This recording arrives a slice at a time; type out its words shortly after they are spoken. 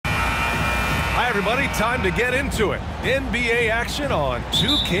everybody, time to get into it. NBA action on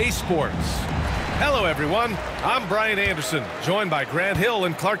 2K Sports. Hello, everyone. I'm Brian Anderson, joined by Grant Hill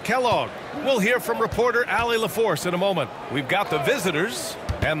and Clark Kellogg. We'll hear from reporter Allie LaForce in a moment. We've got the visitors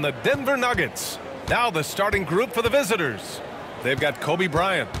and the Denver Nuggets. Now the starting group for the visitors. They've got Kobe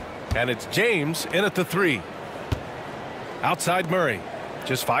Bryant, and it's James in at the 3. Outside Murray,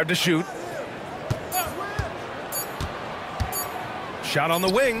 just 5 to shoot. Shot on the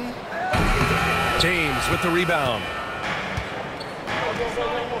wing. James with the rebound.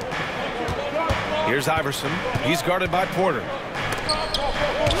 Here's Iverson. He's guarded by Porter.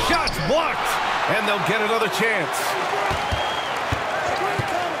 Shots blocked, and they'll get another chance.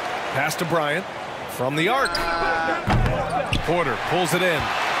 Pass to Bryant from the arc. Porter pulls it in.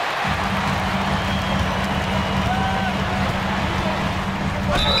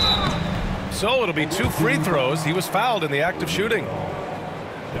 So it'll be 2 free throws. He was fouled in the act of shooting.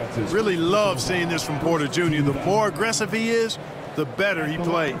 Really love seeing this from Porter Jr. The more aggressive he is, the better he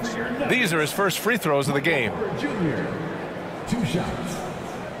plays. These are his first free throws of the game. Junior, 2 shots.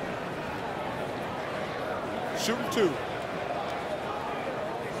 Shooting 2.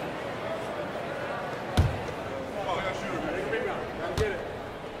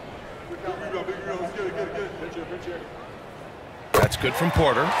 That's good from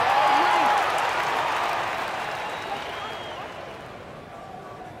Porter.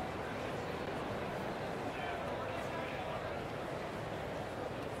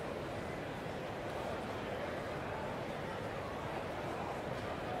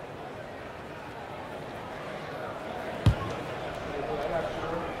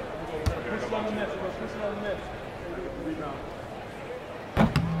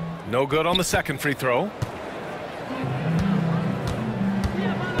 No good on the second free throw.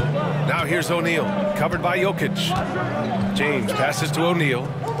 Now here's O'Neal, covered by Jokic. James passes to O'Neal.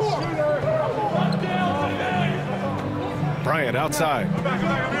 Bryant outside.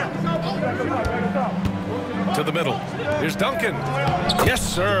 To the middle. Here's Duncan. Yes,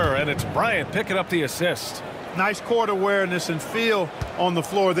 sir, and it's Bryant picking up the assist. Nice court awareness and feel on the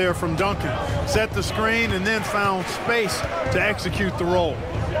floor there from Duncan. Set the screen and then found space to execute the roll.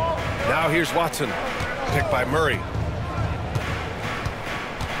 Now here's Watson, picked by Murray.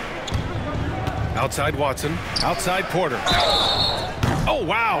 Outside Watson, outside Porter. Oh,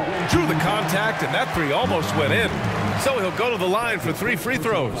 wow, drew the contact, and that 3 almost went in. So he'll go to the line for 3 free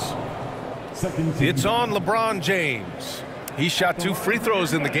throws. It's on LeBron James. He shot 2 free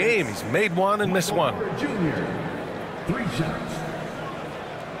throws in the game. He's made 1 and missed 1. Junior, 3 shots.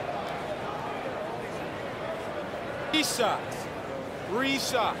 3 shots. 3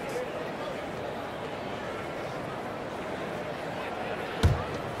 shots.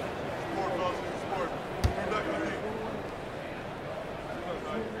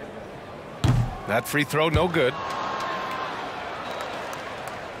 That free throw, no good.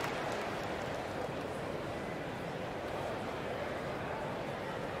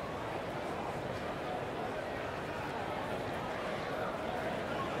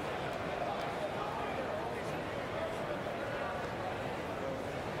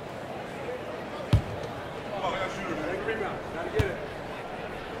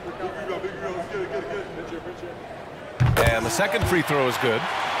 And the second free throw is good.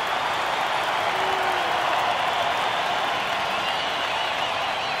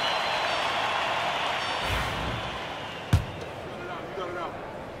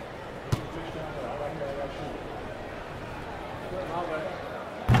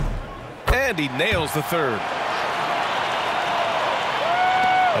 And he nails the third.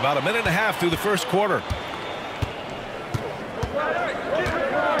 About a minute and a half through the first quarter.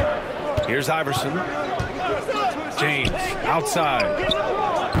 Here's Iverson. James outside.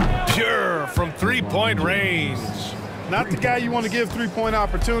 Pure from 3-point range. Not the guy you want to give 3-point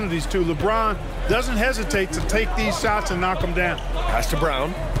opportunities to. LeBron doesn't hesitate to take these shots and knock them down. Pass to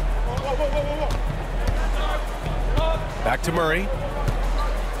Brown. Back to Murray.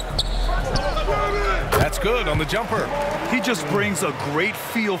 That's good on the jumper. He just brings a great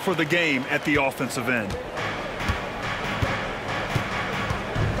feel for the game at the offensive end.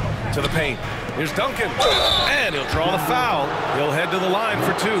 To the paint. Here's Duncan. And he'll draw the foul. He'll head to the line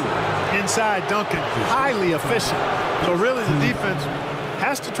for 2. Inside Duncan, highly efficient. So really the defense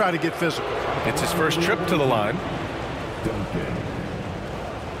has to try to get physical. It's his first trip to the line. Duncan,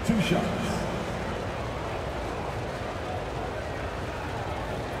 2 shots.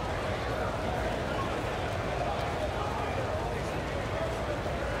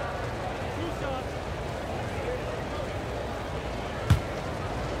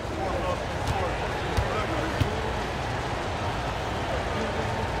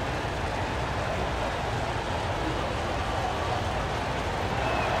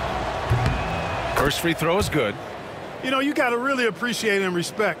 First free throw is good. You know, you got to really appreciate and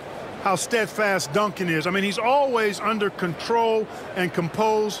respect how steadfast Duncan is. I mean, he's always under control and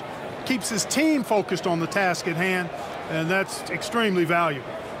composed, keeps his team focused on the task at hand, and that's extremely valuable.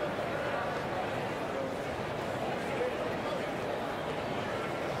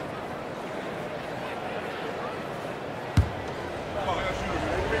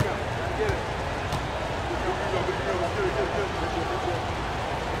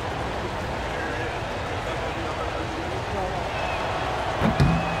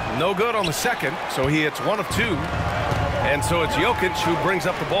 No good on the second, so he hits 1 of 2. And so it's Jokic who brings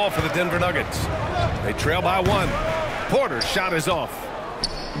up the ball for the Denver Nuggets. They trail by 1. Porter's shot is off.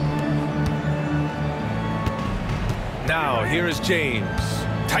 Now here is James.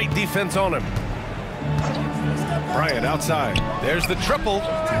 Tight defense on him. Bryant outside. There's the triple.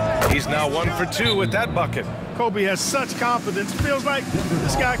 He's now 1 for 2 with that bucket. Kobe has such confidence. Feels like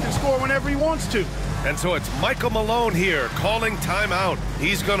this guy can score whenever he wants to. And so it's Michael Malone here calling timeout.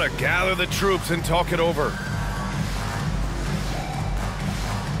 He's going to gather the troops and talk it over.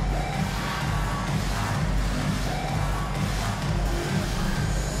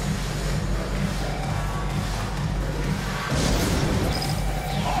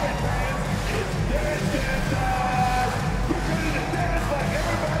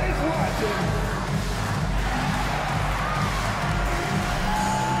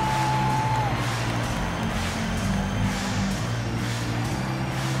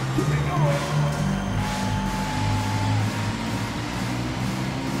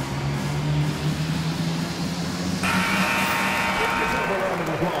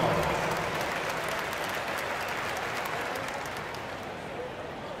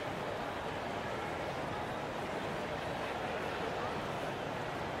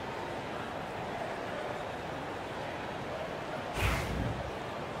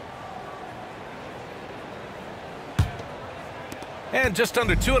 And just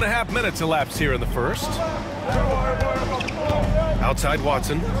under 2.5 minutes elapsed here in the first. Outside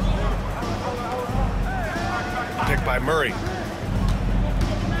Watson. Picked by Murray.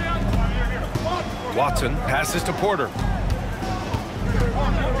 Watson passes to Porter.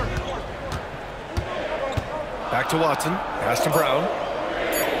 Back to Watson. Pass to Brown.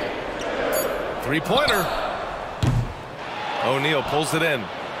 Three-pointer. O'Neal pulls it in.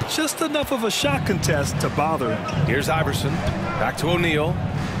 Just enough of a shot contest to bother him. Here's Iverson. Back to O'Neal.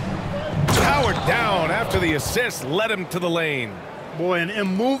 Powered down after the assist led him to the lane. Boy, an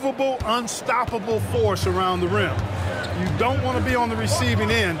immovable, unstoppable force around the rim. You don't want to be on the receiving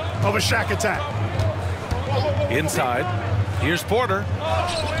end of a Shaq attack. Inside. Here's Porter.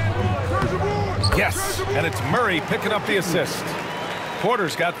 Yes, and it's Murray picking up the assist.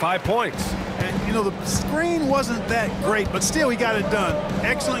 Porter's got 5 points. And, you know, the screen wasn't that great, but still he got it done.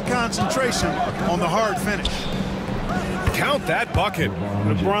 Excellent concentration on the hard finish. Count that bucket.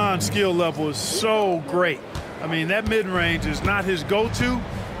 LeBron's skill level is so great. I mean, that mid-range is not his go-to,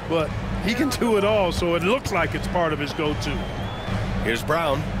 but he can do it all, so it looks like it's part of his go-to. Here's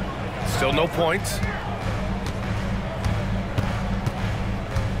Brown. Still no points.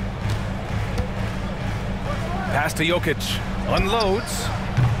 Pass to Jokic. Unloads.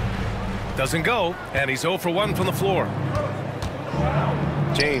 Doesn't go, and he's 0 for 1 from the floor.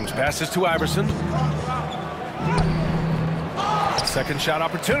 James passes to Iverson. Second shot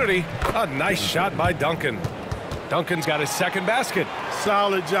opportunity. A nice shot by Duncan. Duncan's got his second basket.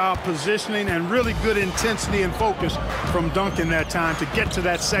 Solid job positioning and really good intensity and focus from Duncan that time to get to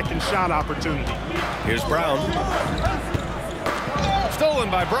that second shot opportunity. Here's Brown.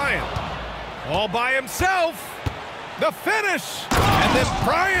 Stolen by Bryant. All by himself. The finish. And then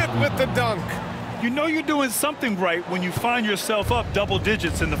Bryant with the dunk. You know you're doing something right when you find yourself up double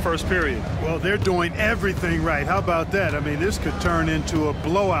digits in the first period. Well, they're doing everything right. How about that? I mean, this could turn into a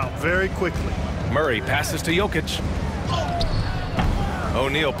blowout very quickly. Murray passes to Jokic.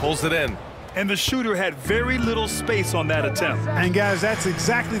 O'Neal pulls it in. And the shooter had very little space on that attempt. And, guys, that's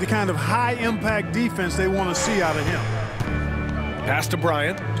exactly the kind of high-impact defense they want to see out of him. Pass to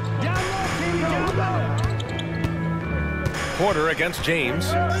Bryant. Porter against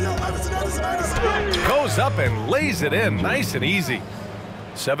James. Goes up and lays it in. Nice and easy.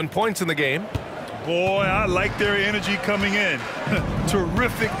 7 points in the game. Boy, I like their energy coming in.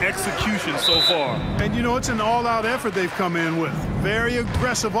 Terrific execution so far. And, you know, it's an all-out effort they've come in with. Very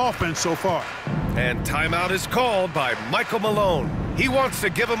aggressive offense so far. And timeout is called by Michael Malone. He wants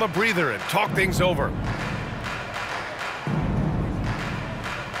to give him a breather and talk things over.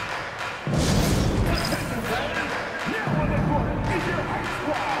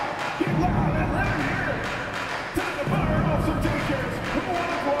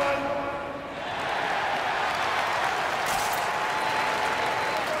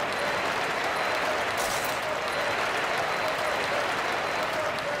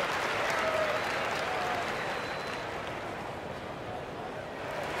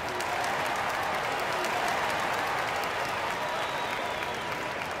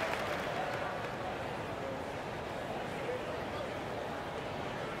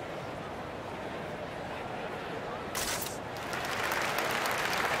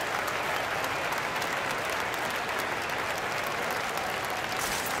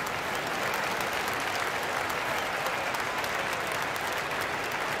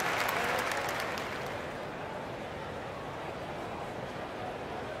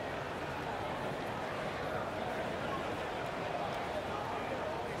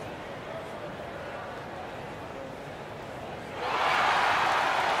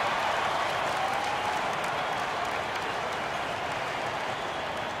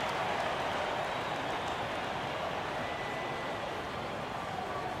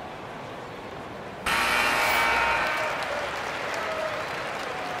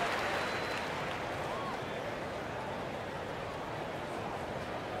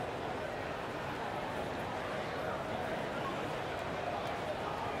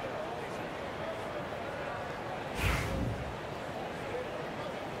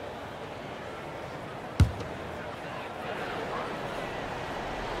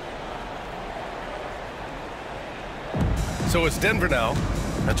 So it's Denver now,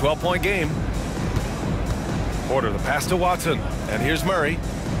 a 12-point game. Porter, the pass to Watson, and here's Murray.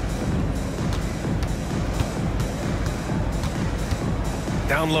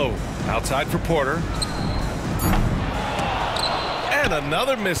 Down low, outside for Porter. And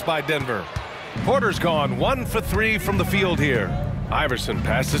another miss by Denver. Porter's gone 1 for 3 from the field here. Iverson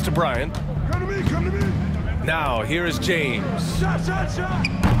passes to Bryant. Come to me. Now here is James. Shot.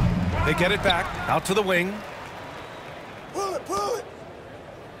 They get it back, out to the wing. Pull it.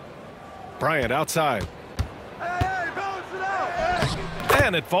 Bryant outside. Hey, balance it out.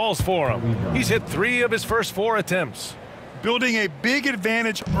 And it falls for him. He's hit 3 of his first 4 attempts. Building a big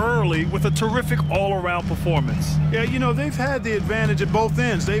advantage early with a terrific all-around performance. Yeah, you know, they've had the advantage at both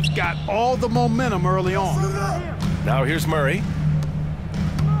ends. They've got all the momentum early on. Now here's Murray.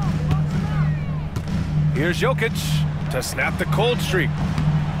 Here's Jokic to snap the cold streak.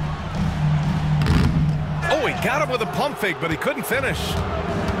 Oh, he got him with a pump fake, but he couldn't finish.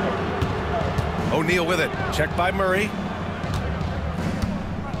 O'Neal with it. Checked by Murray.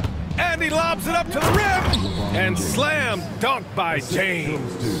 And he lobs it up to the rim. And slam dunk by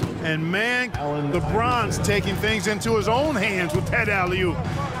James. And man, LeBron's taking things into his own hands with that alley-oop.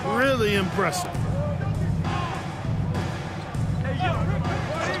 Really impressive.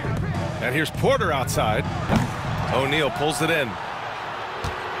 And here's Porter outside. O'Neal pulls it in.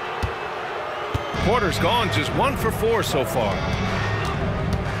 Porter's gone just 1 for 4 so far.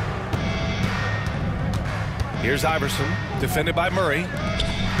 Here's Iverson, defended by Murray.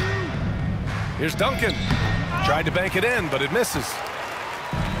 Here's Duncan. Tried to bank it in, but it misses.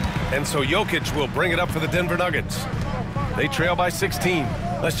 And so Jokic will bring it up for the Denver Nuggets. They trail by 16.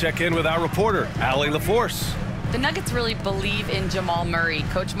 Let's check in with our reporter, Allie LaForce. The Nuggets really believe in Jamal Murray.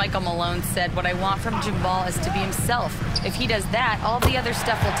 Coach Michael Malone said, what I want from Jamal is to be himself. If he does that, all the other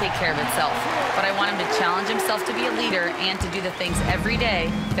stuff will take care of itself. But I want him to challenge himself to be a leader and to do the things every day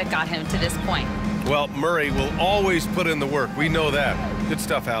that got him to this point. Well, Murray will always put in the work. We know that. Good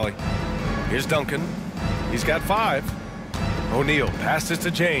stuff, Allie. Here's Duncan. He's got 5. O'Neal passes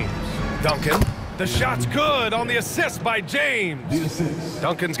to James. Duncan. The shot's good on the assist by James.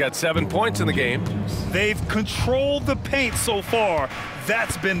 Duncan's got 7 points in the game. They've controlled the paint so far.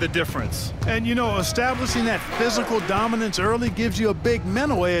 That's been the difference. And, you know, establishing that physical dominance early gives you a big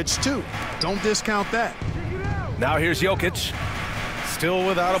mental edge, too. Don't discount that. Now here's Jokic. Still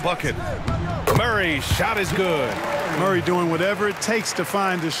without a bucket. Murray's shot is good. Murray doing whatever it takes to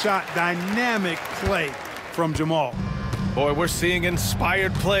find a shot. Dynamic play from Jamal. Boy, we're seeing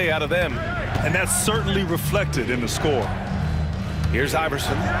inspired play out of them. And that's certainly reflected in the score. Here's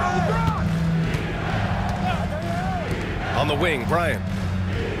Iverson. On the wing, Bryant.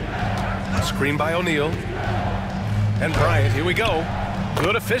 Screen by O'Neal. And Bryant, here we go.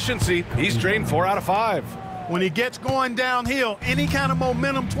 Good efficiency. He's drained 4 out of 5. When he gets going downhill, any kind of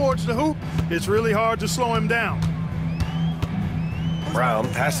momentum towards the hoop, it's really hard to slow him down. Brown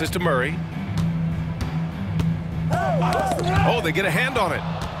passes to Murray. Oh, they get a hand on it.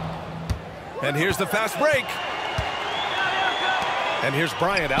 And here's the fast break. And here's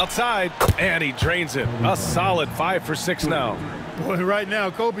Bryant outside, and he drains it. A solid 5 for 6 now. Boy, right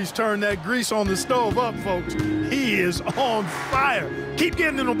now, Kobe's turned that grease on the stove up, folks. He is on fire. Keep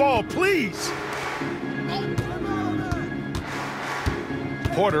getting in the ball, please.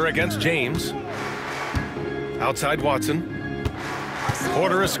 Porter against James. Outside Watson.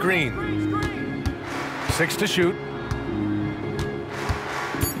 Porter a screen. 6 to shoot.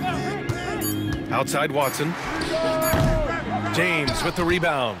 Outside Watson. James with the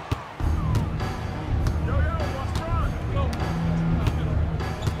rebound.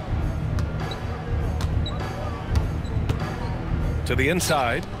 To the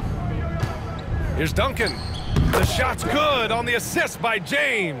inside. Here's Duncan. The shot's good on the assist by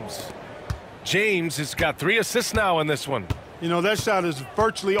James. James has got 3 assists now in this one. You know, that shot is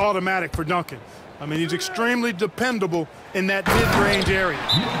virtually automatic for Duncan. I mean, he's extremely dependable in that mid-range area.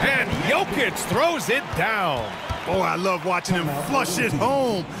 And Jokic throws it down. Oh, I love watching him flush it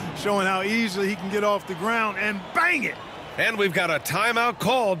home, showing how easily he can get off the ground and bang it. And we've got a timeout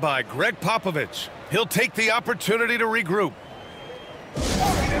called by Greg Popovich. He'll take the opportunity to regroup.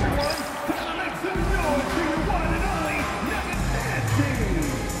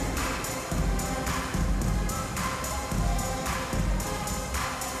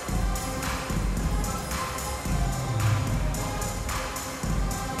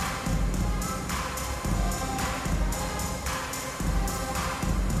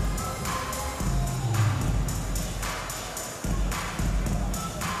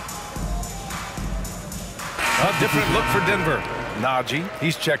 A different look for Denver. Najee,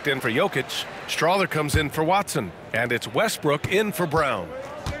 he's checked in for Jokic. Strother comes in for Watson, and it's Westbrook in for Brown.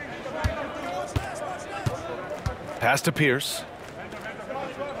 Pass to Pierce.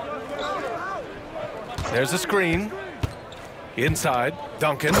 There's a screen. Inside,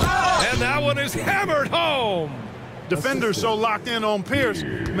 Duncan. And that one is hammered home. Defender so locked in on Pierce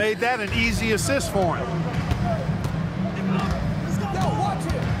made that an easy assist for him.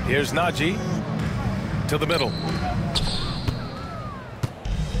 Here's Najee to the middle.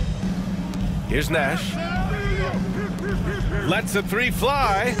 Here's Nash. Lets a three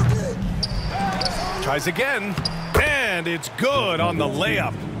fly. Tries again. And it's good on the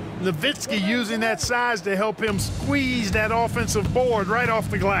layup. Nowitzki using that size to help him squeeze that offensive board right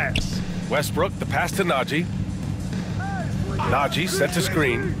off the glass. Westbrook, the pass to Najee. Najee set to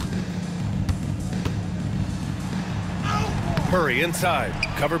screen. Murray inside,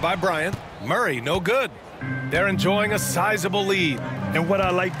 covered by Bryant. Murray, no good. They're enjoying a sizable lead. And what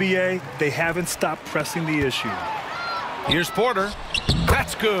I like, BA, they haven't stopped pressing the issue. Here's Porter.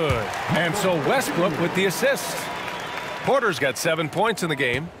 That's good. And so Westbrook with the assist. Porter's got 7 points in the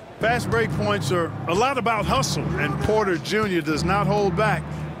game. Fast break points are a lot about hustle, and Porter Jr. does not hold back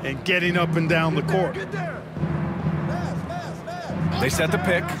in getting up and down the court. They set the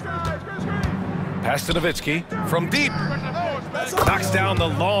pick. Pass to Nowitzki from deep. Knocks down the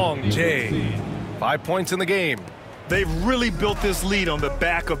long J. 5 points in the game. They've really built this lead on the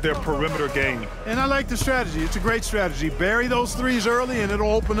back of their perimeter game. And I like the strategy. It's a great strategy. Bury those threes early, and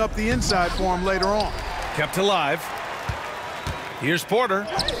it'll open up the inside for them later on. Kept alive. Here's Porter.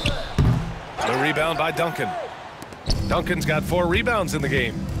 The rebound by Duncan. Duncan's got 4 rebounds in the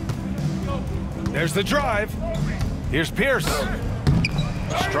game. There's the drive. Here's Pierce.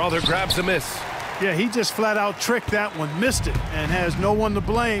 Strother grabs a miss. Yeah, he just flat out tricked that one, missed it, and has no one to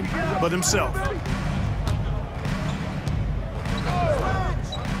blame but himself.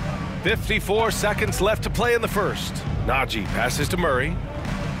 54 seconds left to play in the first. Najee passes to Murray.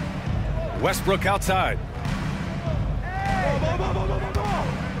 Westbrook outside.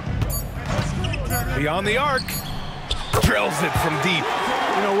 Beyond the arc. Drills it from deep.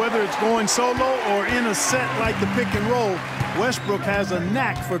 You know, whether it's going solo or in a set like the pick and roll, Westbrook has a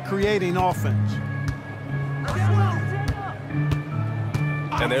knack for creating offense.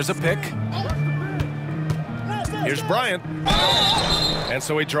 And there's a pick. Here's Bryant. And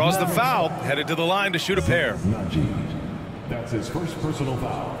so he draws the foul, headed to the line to shoot a pair. That's his first personal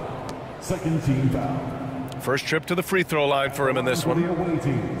foul. Second team foul. First trip to the free throw line for him in this For the one. away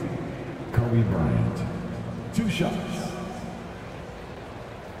team, Kobe Bryant. 2 shots.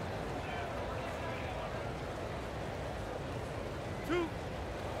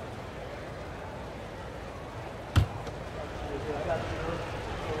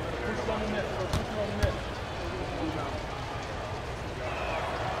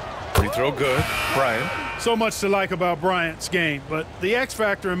 Free throw good. Bryant. So much to like about Bryant's game, but the X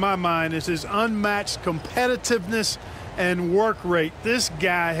factor in my mind is his unmatched competitiveness and work rate. This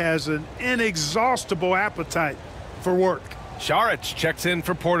guy has an inexhaustible appetite for work. Saric checks in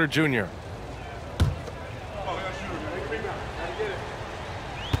for Porter Jr.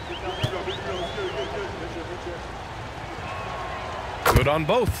 Good on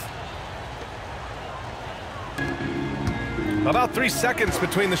both. About 3 seconds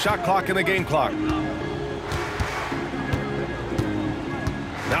between the shot clock and the game clock.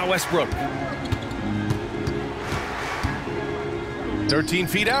 Now Westbrook. 13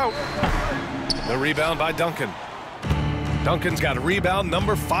 feet out. The rebound by Duncan. Duncan's got a rebound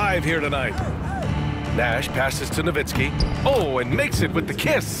number 5 here tonight. Nash passes to Nowitzki. Oh, and makes it with the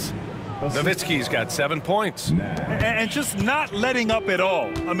kiss. Nowitzki's got 7 points. And just not letting up at all.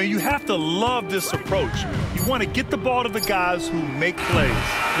 I mean, you have to love this approach. You want to get the ball to the guys who make plays.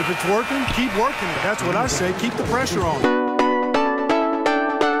 If it's working, keep working it. That's what I say. Keep the pressure on.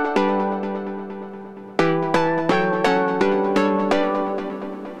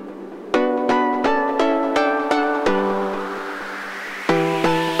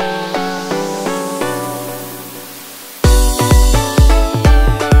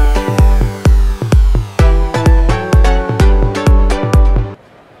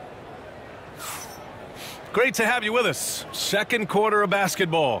 Great to have you with us. Second quarter of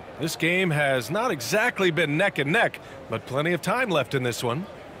basketball. This game has not exactly been neck and neck, but plenty of time left in this one.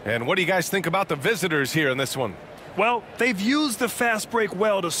 And what do you guys think about the visitors here in this one? Well, they've used the fast break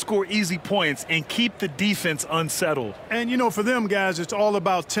well to score easy points and keep the defense unsettled. And, you know, for them guys, it's all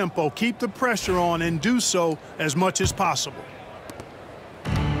about tempo. Keep the pressure on and do so as much as possible.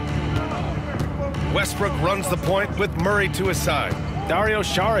 Westbrook runs the point with Murray to his side. Dario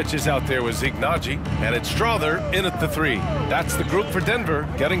Saric is out there with Najee, and it's Strother in at the 3. That's the group for Denver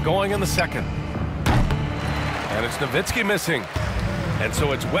getting going in the second. And it's Nowitzki missing. And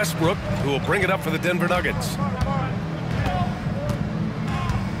so it's Westbrook who will bring it up for the Denver Nuggets.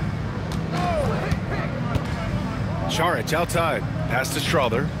 Saric outside. Pass to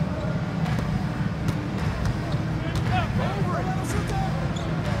Strother.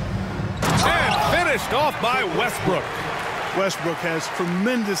 And finished off by Westbrook. Westbrook has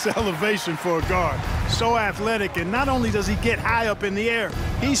tremendous elevation for a guard. So athletic, and not only does he get high up in the air,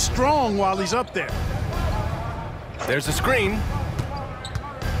 he's strong while he's up there. There's a screen.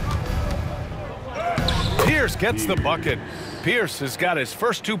 Pierce gets the bucket. Pierce has got his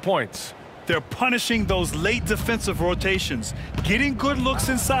first 2 points. They're punishing those late defensive rotations, getting good looks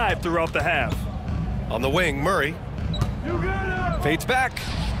inside throughout the half. On the wing, Murray. Fades back.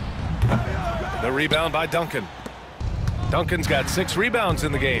 The rebound by Duncan. Duncan's got 6 rebounds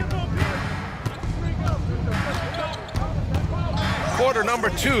in the game. Quarter number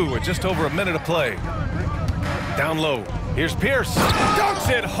 2 with just over a minute of play. Down low. Here's Pierce. Dunks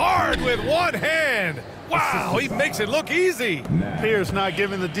it hard with one hand. Wow, he makes it look easy. Pierce not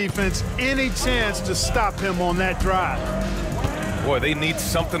giving the defense any chance to stop him on that drive. Boy, they need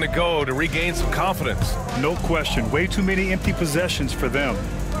something to go to regain some confidence. No question. Way too many empty possessions for them.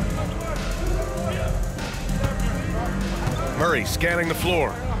 Murray scanning the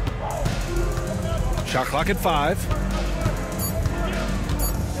floor. Shot clock at 5.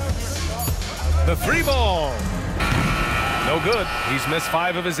 The 3 ball. No good. He's missed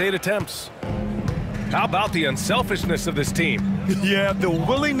 5 of his 8 attempts. How about the unselfishness of this team? Yeah, the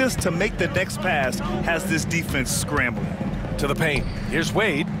willingness to make the next pass has this defense scrambling. To the paint. Here's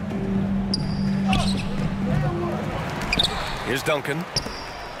Wade. Here's Duncan.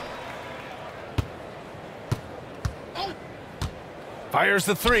 Fires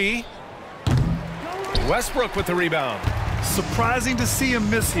the 3. Westbrook with the rebound. Surprising to see him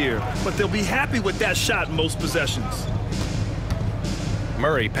miss here, but they'll be happy with that shot in most possessions.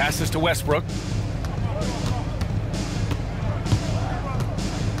 Murray passes to Westbrook.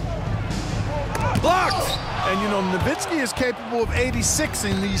 Blocked! And, you know, Nowitzki is capable of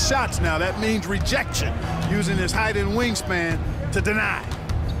 86ing these shots now. That means rejection, using his height and wingspan to deny.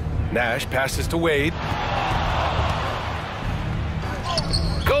 Nash passes to Wade.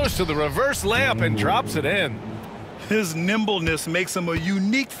 Goes to the reverse layup and drops it in. His nimbleness makes him a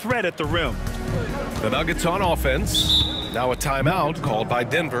unique threat at the rim. The Nuggets on offense. Now a timeout called by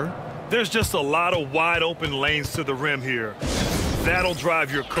Denver. There's just a lot of wide open lanes to the rim here. That'll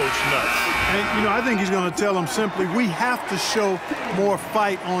drive your coach nuts. And, you know, I think he's going to tell them simply, we have to show more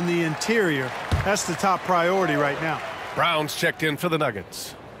fight on the interior. That's the top priority right now. Brown's checked in for the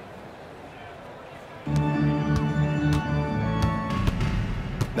Nuggets.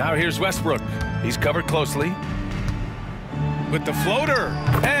 Now here's Westbrook. He's covered closely. With the floater.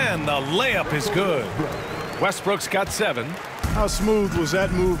 And the layup is good. Westbrook's got 7. How smooth was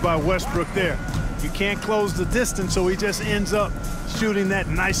that move by Westbrook there? You can't close the distance, so he just ends up shooting that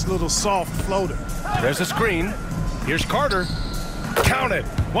nice little soft floater. There's a screen. Here's Carter. Count it.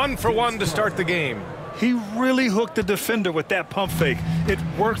 1 for 1 to start the game. He really hooked the defender with that pump fake. It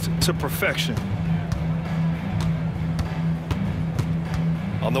worked to perfection.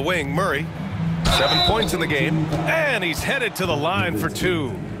 On the wing, Murray. 7 points in the game. And he's headed to the line for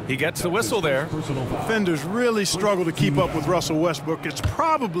 2. He gets the whistle there. Defenders really struggle to keep up with Russell Westbrook. It's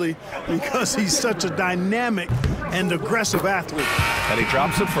probably because he's such a dynamic and aggressive athlete. And he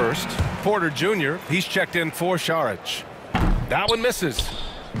drops it first. Porter Jr., he's checked in for Saric. That one misses.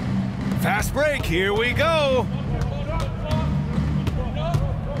 Fast break, here we go.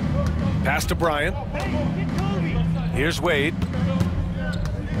 Pass to Bryant. Here's Wade.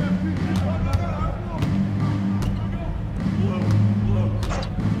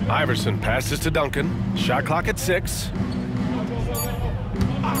 Iverson passes to Duncan. Shot clock at 6.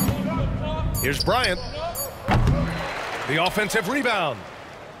 Here's Bryant. The offensive rebound.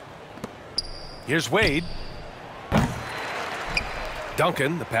 Here's Wade.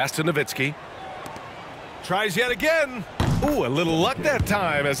 Duncan, the pass to Nowitzki. Tries yet again. Ooh, a little luck that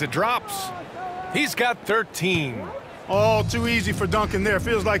time as it drops. He's got 13. All too easy for Duncan there.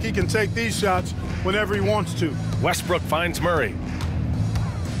 Feels like he can take these shots whenever he wants to. Westbrook finds Murray.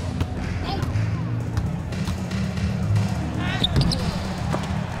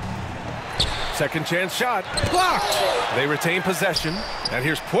 Second chance shot. Blocked. They retain possession. And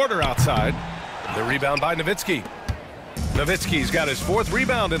here's Porter outside. The rebound by Nowitzki. Nowitzki's got his 4th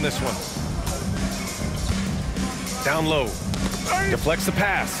rebound in this one. Down low. Deflects the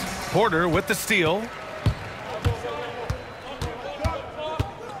pass. Porter with the steal.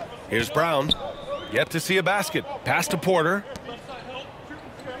 Here's Brown. Yet to see a basket. Pass to Porter.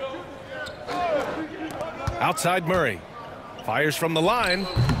 Outside Murray. Fires from the line.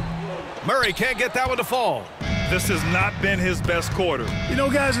 Murray can't get that one to fall. This has not been his best quarter. You know,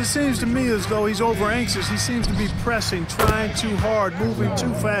 guys, it seems to me as though he's over anxious. He seems to be pressing, trying too hard, moving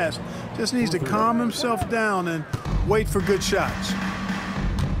too fast. Just needs to calm himself down and wait for good shots.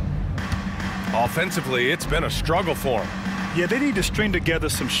 Offensively, it's been a struggle for him. Yeah, they need to string together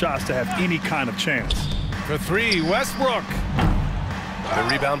some shots to have any kind of chance. For three, Westbrook. The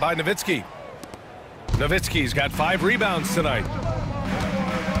rebound by Nowitzki. Nowitzki's got 5 rebounds tonight.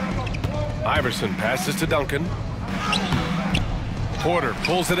 Iverson passes to Duncan. Porter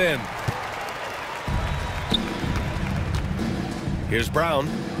pulls it in. Here's Brown.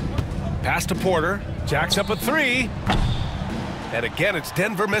 Pass to Porter. Jacks up a 3. And again, it's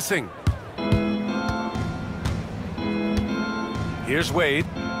Denver missing. Here's Wade.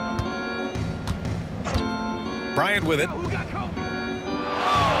 Bryant with it.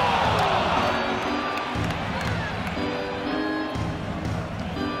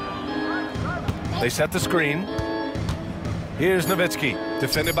 They set the screen. Here's Nowitzki,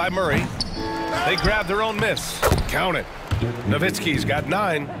 defended by Murray. They grab their own miss. Count it. Nowitzki's got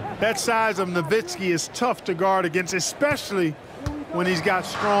 9. That size of Nowitzki is tough to guard against, especially when he's got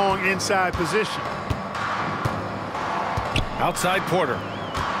strong inside position. Outside Porter.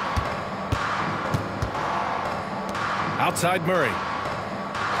 Outside Murray.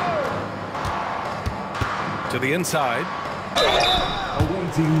 To the inside.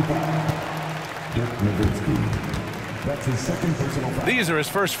 Awaiting foul. Dirk Nowitzki. That's his second personal foul. These are his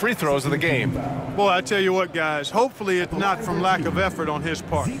first free throws of the game. Boy, I tell you what, guys, hopefully it's not from lack of effort on his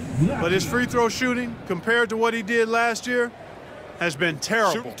part. But his free throw shooting, compared to what he did last year, has been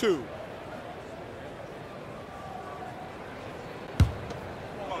terrible. Shoot 2.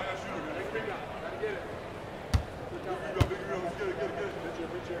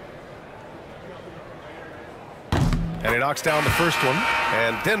 And he knocks down the first one.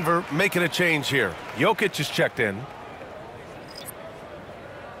 And Denver making a change here. Jokic is checked in.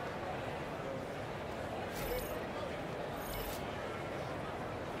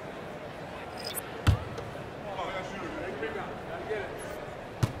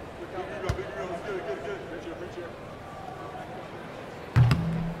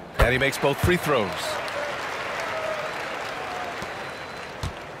 And he makes both free throws.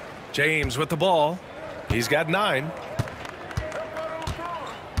 James with the ball. He's got 9.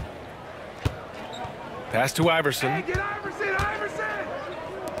 Pass to Iverson. Hey, get Iverson!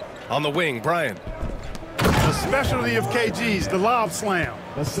 On the wing, Bryant. The specialty of KG's, the lob slam.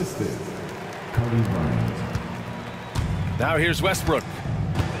 Assisted. Cody Bryant. Now here's Westbrook.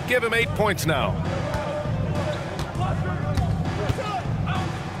 Give him 8 points now.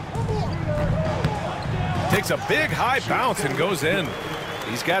 Takes a big high bounce and goes in.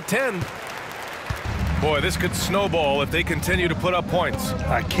 He's got 10. Boy, this could snowball if they continue to put up points.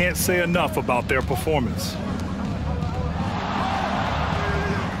 I can't say enough about their performance.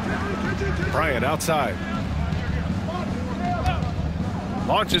 Bryant outside.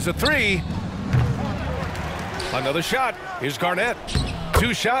 Launches a 3. Another shot. Here's Garnett.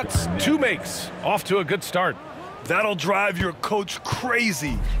 2 shots, 2 makes. Off to a good start. That'll drive your coach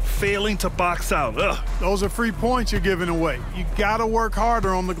crazy, failing to box out. Ugh. Those are free points you're giving away. You got to work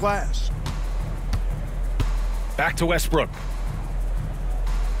harder on the glass. Back to Westbrook.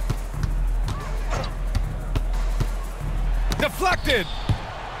 Deflected.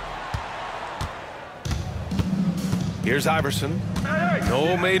 Here's Iverson.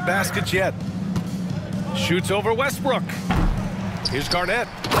 No made baskets yet. Shoots over Westbrook. Here's Garnett.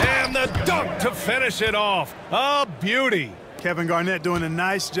 And the dunk to finish it off. A beauty. Kevin Garnett doing a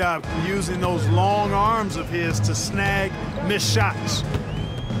nice job using those long arms of his to snag missed shots.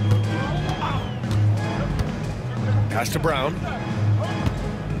 Pass to Brown.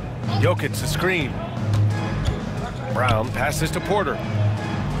 Jokic the screen. Brown passes to Porter.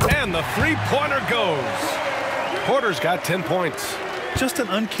 And the three-pointer goes. Porter's got 10 points. Just an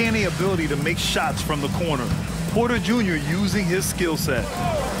uncanny ability to make shots from the corner. Porter Jr. using his skill set.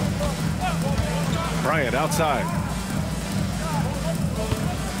 Bryant outside.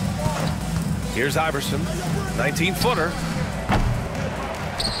 Here's Iverson. 19-footer.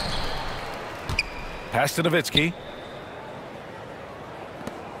 Pass to Nowitzki.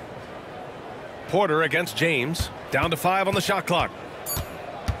 Porter against James. Down to 5 on the shot clock.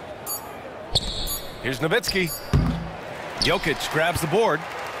 Here's Nowitzki. Jokic grabs the board.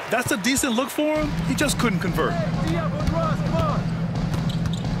 That's a decent look for him. He just couldn't convert.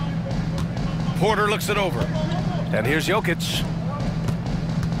 Porter looks it over. And here's Jokic.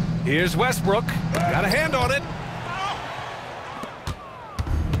 Here's Westbrook. Got a hand on it.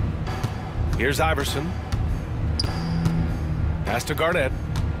 Here's Iverson. Pass to Garnett.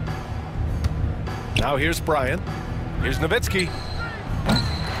 Now here's Bryant. Here's Nowitzki.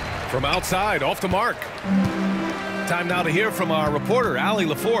 From outside, off the mark. Time now to hear from our reporter, Allie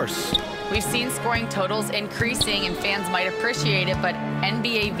LaForce. We've seen scoring totals increasing, and fans might appreciate it, but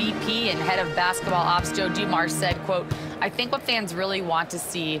NBA VP and head of basketball ops Joe Dumars said, quote, "I think what fans really want to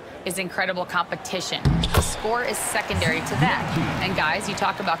see is incredible competition. The score is secondary to that. And guys, you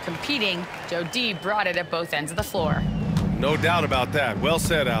talk about competing, Joe D brought it at both ends of the floor." No doubt about that. Well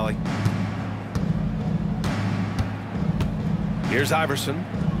said, Allie. Here's Iverson.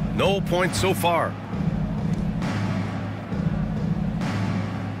 No points so far.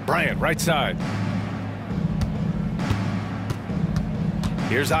 Bryant, right side.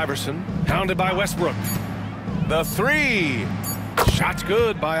 Here's Iverson, pounded by Westbrook. The three. Shot's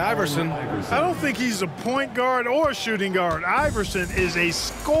good by Iverson. I don't think he's a point guard or a shooting guard. Iverson is a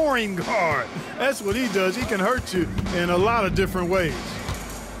scoring guard. That's what he does. He can hurt you in a lot of different ways.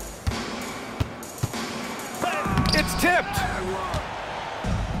 It's tipped.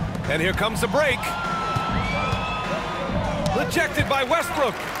 And here comes the break. Rejected by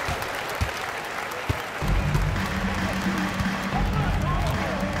Westbrook.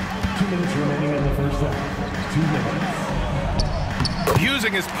 Minutes remaining in the first half. 2 minutes.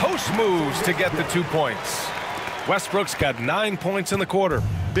 Using his post moves to get the 2 points. Westbrook's got 9 points in the quarter.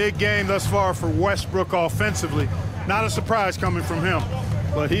 Big game thus far for Westbrook offensively. Not a surprise coming from him,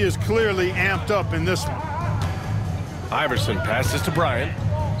 but he is clearly amped up in this one. Iverson passes to Bryant.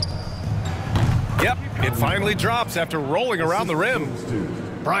 Yep, it finally drops after rolling around the rim.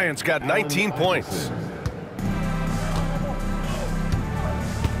 Bryant's got 19 points.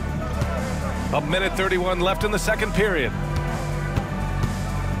 A minute 31 left in the second period.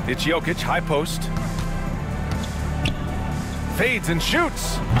 It's Jokic, high post. Fades and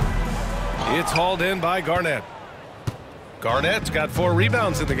shoots. It's hauled in by Garnett. Garnett's got 4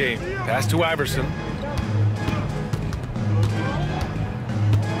 rebounds in the game. Pass to Iverson.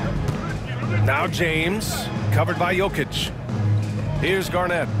 Now James, covered by Jokic. Here's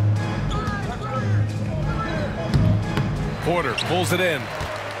Garnett. Porter pulls it in.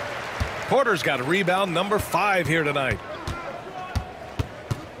 Porter's got a rebound number 5 here tonight.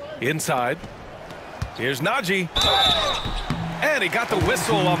 Inside. Here's Najee. And he got the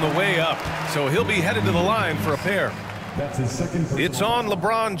whistle on the way up. So he'll be headed to the line for a pair. That's his second. It's on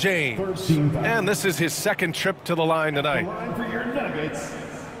LeBron James. And this is his second trip to the line tonight. Line for your Nuggets,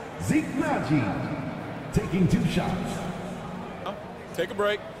 Zeke Najee, taking 2 shots. Take a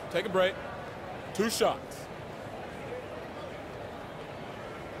break. Take a break. 2 shots.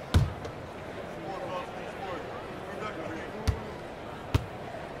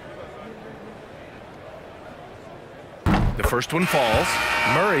 The first one falls.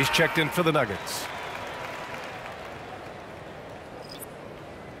 Murray's checked in for the Nuggets.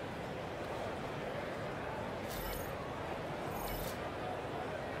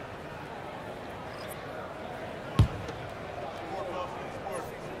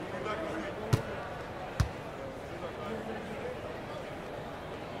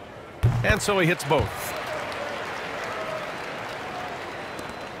 And so he hits both.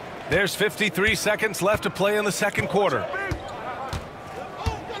 There's 53 seconds left to play in the second quarter.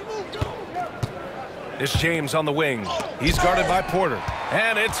 It's James on the wing. He's guarded by Porter.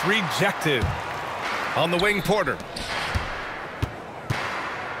 And it's rejected. On the wing, Porter.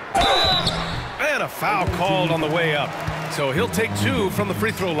 And a foul called on the way up. So he'll take 2 from the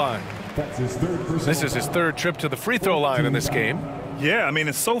free throw line. That's his third. This is his 3rd trip to the free throw line in this game. Yeah, I mean,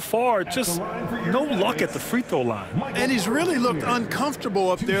 it's so far, just no luck at the free throw line. And he's really looked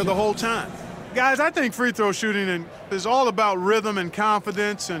uncomfortable up there the whole time. Guys, I think free throw shooting is all about rhythm and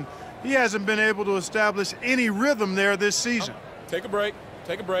confidence, and he hasn't been able to establish any rhythm there this season. Take a break.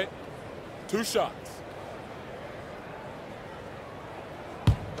 Take a break. 2 shots.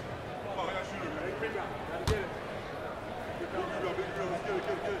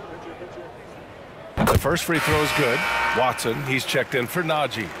 The first free throw is good. Watson, he's checked in for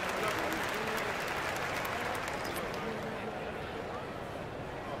Najee.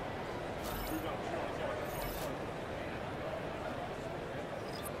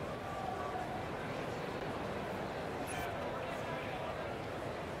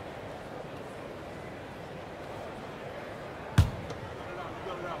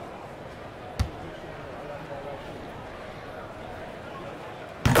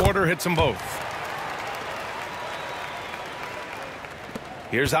 Porter hits them both.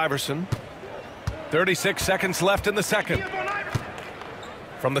 Here's Iverson. 36 seconds left in the second.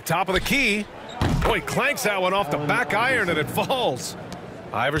 From the top of the key. Boy, clanks that one off the back iron and it falls.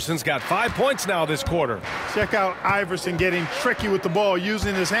 Iverson's got 5 points now this quarter. Check out Iverson getting tricky with the ball,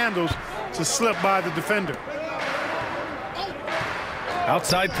 using his handles to slip by the defender.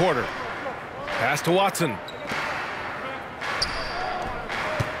 Outside Porter. Pass to Watson.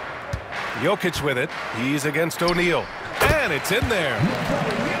 Jokic with it. He's against O'Neal. And it's in there.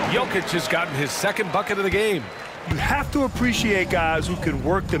 Jokic has gotten his second bucket of the game. You have to appreciate guys who can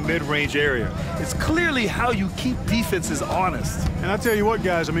work the mid-range area. It's clearly how you keep defenses honest. And I tell you what,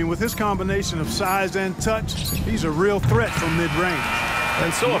 guys, I mean, with his combination of size and touch, he's a real threat from mid-range.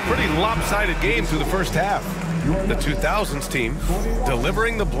 And so a pretty lopsided game through the first half. The 2000's team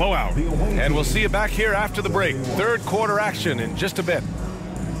delivering the blowout. And we'll see you back here after the break. Third quarter action in just a bit.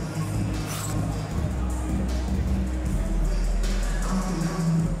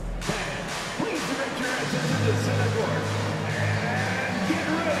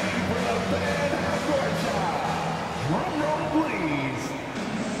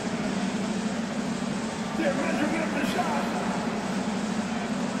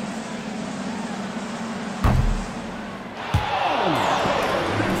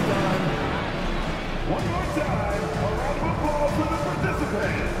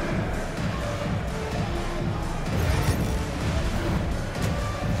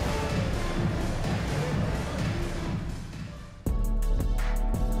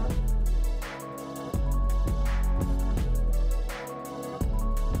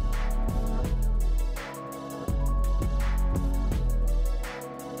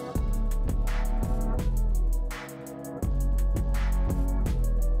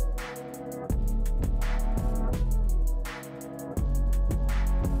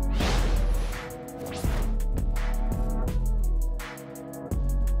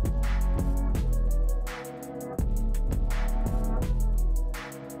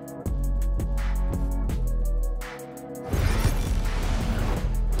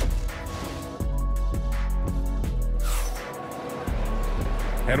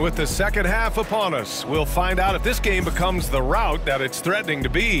 And with the second half upon us, we'll find out if this game becomes the rout that it's threatening to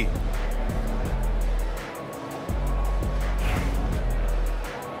be.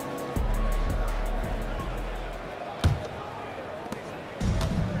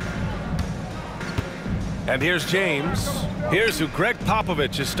 And here's James. Here's who Greg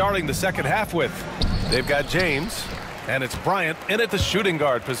Popovich is starting the second half with. They've got James, and it's Bryant in at the shooting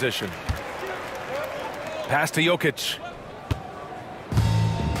guard position. Pass to Jokic.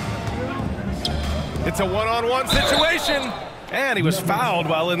 It's a one-on-one situation, and he was fouled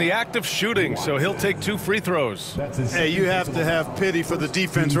while in the act of shooting, so he'll take 2 free throws. Hey, you have to have pity for the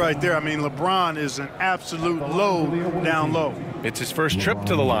defense right there. I mean, LeBron is an absolute load down low. It's his first trip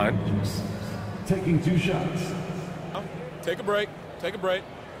to the line. Taking 2 shots. Take a break. Take a break.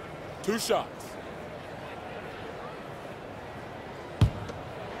 2 shots.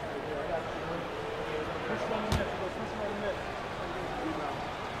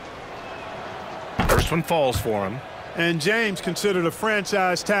 First one falls for him. And James considered a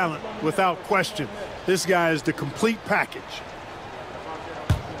franchise talent without question. This guy is the complete package.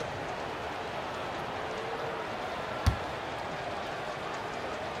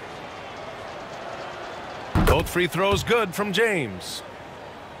 Both free throws good from James.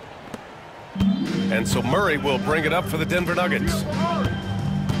 And so Murray will bring it up for the Denver Nuggets.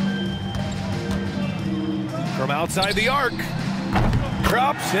 From outside the arc.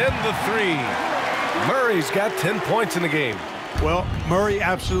 Drops in the 3. Murray's got 10 points in the game. Well, Murray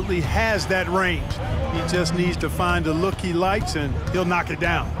absolutely has that range. He just needs to find the look he likes, and he'll knock it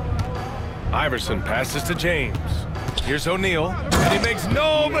down. Iverson passes to James. Here's O'Neal, and he makes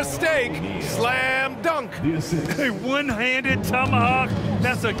no mistake. Slam dunk. Hey, one-handed tomahawk.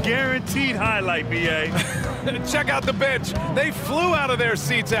 That's a guaranteed highlight, B.A. Check out the bench. They flew out of their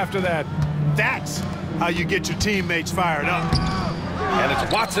seats after that. That's how you get your teammates fired up. And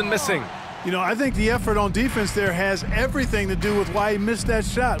it's Watson missing. You know, I think the effort on defense there has everything to do with why he missed that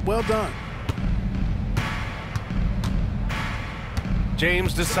shot. Well done.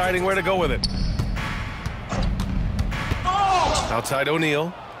 James deciding where to go with it. Outside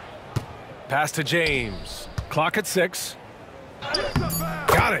O'Neal. Pass to James. Clock at 6.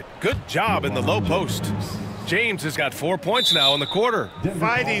 Got it. Good job in the low post. James has got 4 points now in the quarter.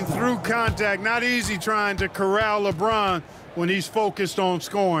 Fighting through contact. Not easy trying to corral LeBron when he's focused on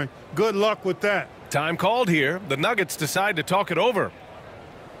scoring. Good luck with that. Time called here. The Nuggets decide to talk it over.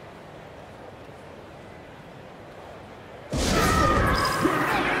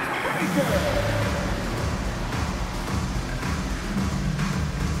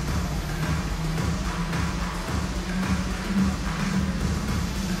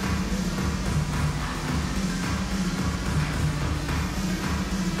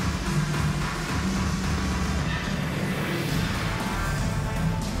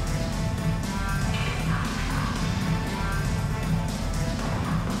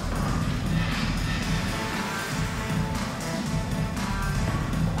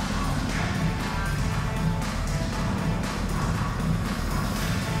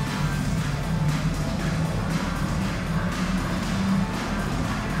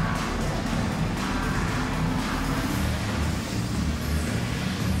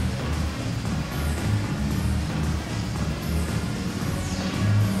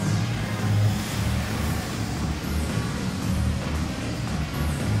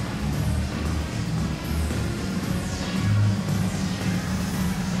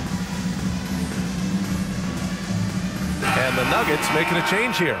 Nuggets making a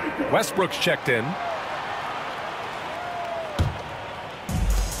change here. Westbrook's checked in.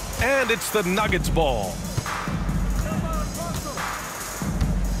 And it's the Nuggets ball.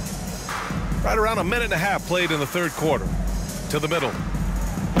 Right around a minute and a half played in the third quarter. To the middle.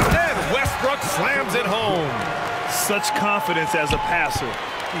 And Westbrook slams it home. Such confidence as a passer.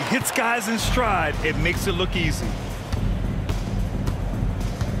 He hits guys in stride. It makes it look easy.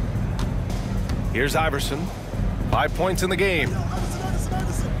 Here's Iverson. 5 points in the game.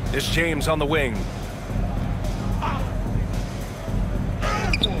 It's James on the wing.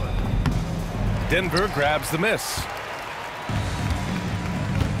 Denver grabs the miss.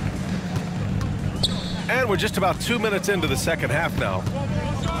 And we're just about 2 minutes into the second half now.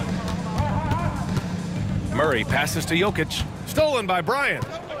 Murray passes to Jokic. Stolen by Bryant.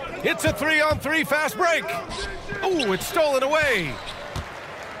 It's a 3-on-3 fast break. Ooh, it's stolen away.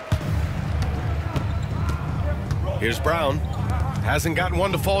 Here's Brown. Hasn't gotten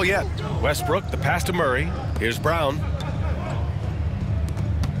one to fall yet. Westbrook, the pass to Murray. Here's Brown.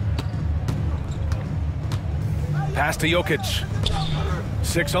 Pass to Jokic.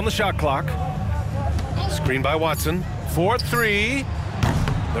 6 on the shot clock. Screen by Watson. 4-3.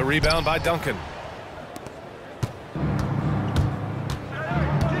 The rebound by Duncan.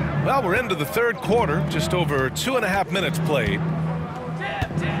 Well, we're into the third quarter. Just over 2.5 minutes played.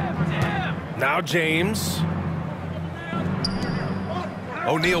 Now James.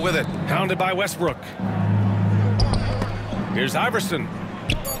 O'Neal with it. Hounded by Westbrook. Here's Iverson.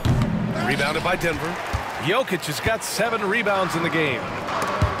 Rebounded by Denver. Jokic has got 7 rebounds in the game.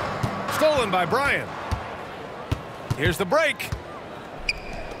 Stolen by Bryant. Here's the break.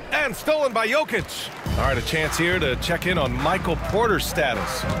 And stolen by Jokic. All right, a chance here to check in on Michael Porter's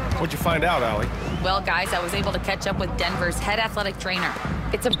status. What'd you find out, Allie? Well, guys, I was able to catch up with Denver's head athletic trainer.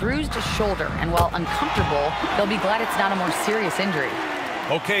 It's a bruised shoulder, and while uncomfortable, they'll be glad it's not a more serious injury.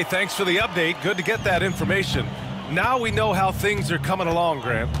 Okay, thanks for the update. Good to get that information. Now we know how things are coming along,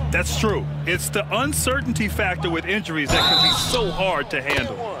 Grant. That's true. It's the uncertainty factor with injuries that can be so hard to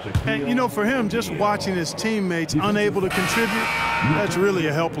handle. And, you know, for him, just watching his teammates unable to contribute, that's really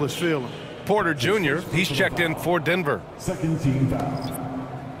a helpless feeling. Porter Jr., he's checked in for Denver. Second team foul.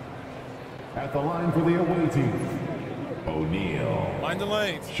 At the line for the away team, O'Neal. Mind the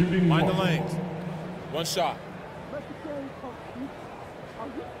lanes. Shooting Mind the one. lanes. One shot.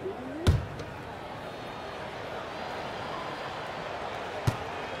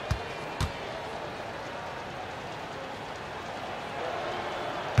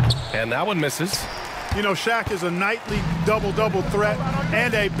 And that one misses. You know, Shaq is a nightly double-double threat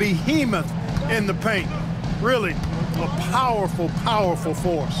and a behemoth in the paint. Really a powerful, powerful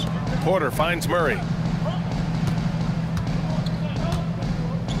force. Porter finds Murray.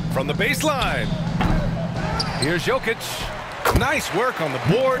 From the baseline. Here's Jokic. Nice work on the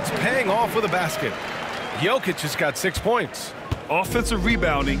boards, paying off with a basket. Jokic has got 6 points. Offensive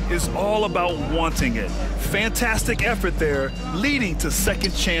rebounding is all about wanting it. Fantastic effort there, leading to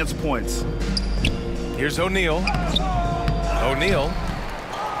second chance points. Here's O'Neal. O'Neal.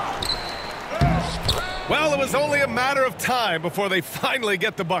 Well, it was only a matter of time before they finally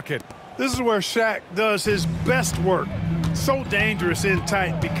get the bucket. This is where Shaq does his best work. So dangerous in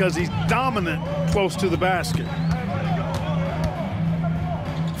tight because he's dominant close to the basket.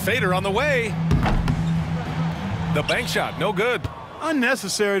 Fader on the way. The bank shot, no good.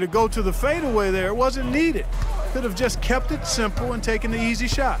 Unnecessary to go to the fadeaway there. It wasn't needed. Could have just kept it simple and taken the easy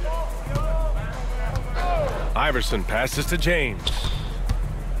shot. Iverson passes to James.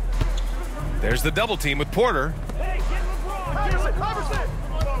 There's the double team with Porter.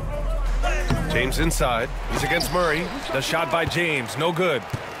 James inside. He's against Murray. The shot by James, no good.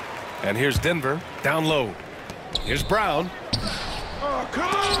 And here's Denver, down low. Here's Brown.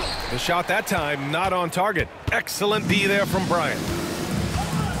 The shot that time not on target. Excellent D there from Bryant.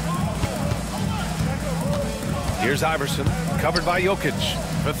 Here's Iverson, covered by Jokic.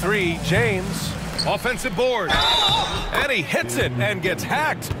 For 3, James. Offensive board. And he hits it and gets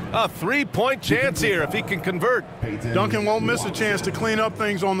hacked. A 3-point chance here if he can convert. Duncan won't miss a chance to clean up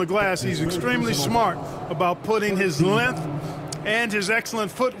things on the glass. He's extremely smart about putting his length and his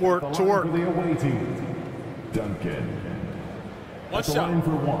excellent footwork to work. For the away team, Duncan. One At the shot. line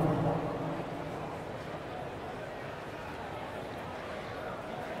for 1.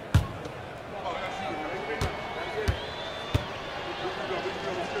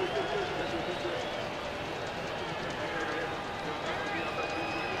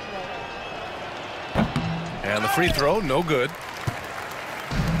 And the free throw, no good.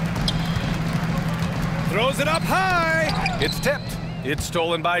 Throws it up high. It's tipped. It's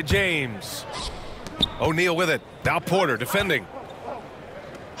stolen by James. O'Neal with it. Now Porter defending.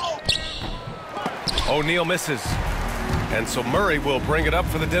 O'Neal misses. And so Murray will bring it up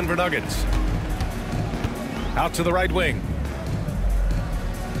for the Denver Nuggets. Out to the right wing.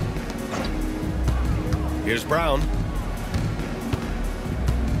 Here's Brown.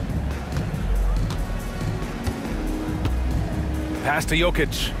 Pass to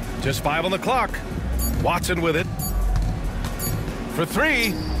Jokic. Just 5 on the clock. Watson with it. For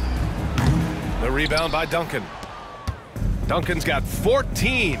 3. The rebound by Duncan. Duncan's got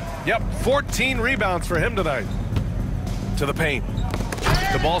 14. Yep, 14 rebounds for him tonight. To the paint.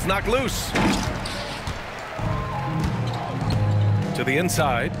 The ball's knocked loose. To the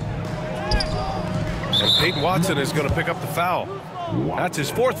inside. And Peyton Watson is going to pick up the foul. That's his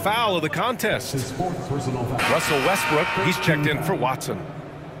 4th foul of the contest. Russell Westbrook, he's checked in for Watson.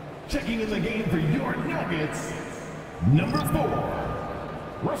 Checking in the game for your Nuggets, number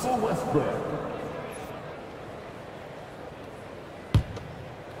 4, Russell Westbrook.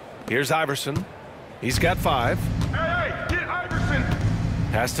 Here's Iverson. He's got 5. Hey, get Iverson.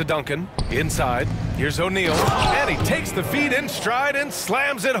 Pass to Duncan. Inside. Here's O'Neal. And he takes the feed in stride and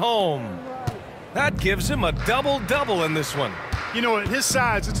slams it home. That gives him a double-double in this one. You know, at his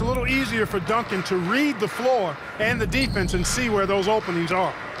size, it's a little easier for Duncan to read the floor and the defense and see where those openings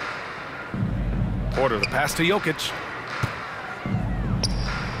are. Porter, the pass to Jokic.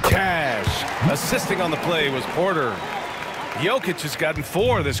 Cash. Assisting on the play was Porter. Jokic has gotten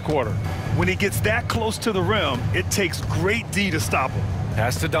 4 this quarter. When he gets that close to the rim, it takes great D to stop him.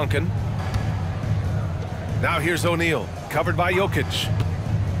 Pass to Duncan. Now here's O'Neal, covered by Jokic.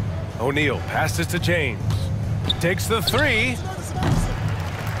 O'Neal passes to James. Takes the 3.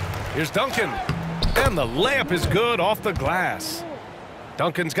 Here's Duncan. And the layup is good off the glass.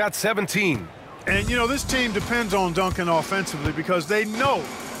 Duncan's got 17. And, you know, this team depends on Duncan offensively because they know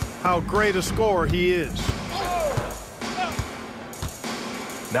how great a scorer he is.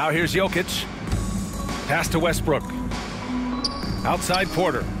 Now here's Jokic. Pass to Westbrook. Outside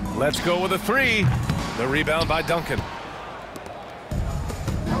Porter. Let's go with a 3. The rebound by Duncan.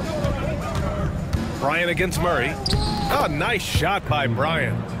 Bryant against Murray. Oh, nice shot by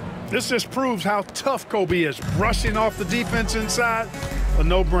Bryant. This just proves how tough Kobe is. Rushing off the defense inside, a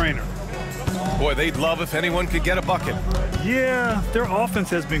no-brainer. Boy, they'd love if anyone could get a bucket. Yeah, their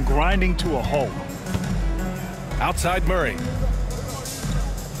offense has been grinding to a halt. Outside Murray.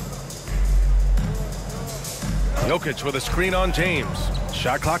 Jokic with a screen on James.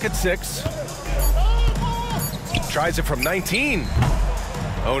 Shot clock at 6. Tries it from 19.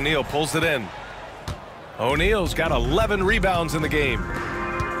 O'Neal pulls it in. O'Neal's got 11 rebounds in the game.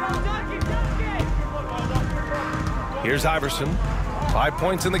 Here's Iverson. 5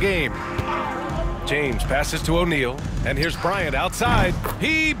 points in the game. James passes to O'Neal. And here's Bryant outside.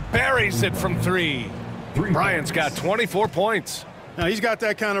 He buries it from 3. Bryant's got 24 points. Now, he's got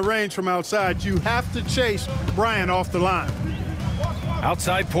that kind of range from outside. You have to chase Bryant off the line.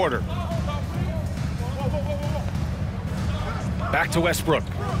 Outside Porter. Back to Westbrook.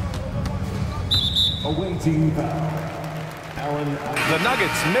 Awaiting foul. Allen. The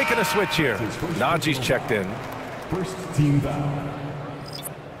Nuggets making a switch here. Najee's checked in. First team foul.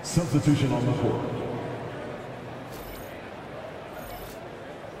 Substitution on the court.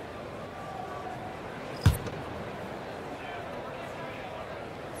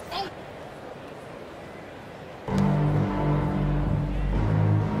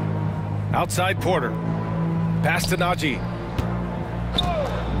 Outside Porter. Pass to Najee.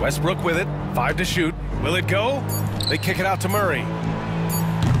 Westbrook with it. 5 to shoot. Will it go? They kick it out to Murray.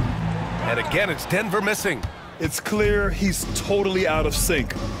 And again, it's Denver missing. It's clear he's totally out of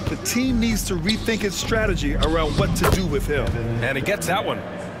sync. The team needs to rethink its strategy around what to do with him. And he gets that one.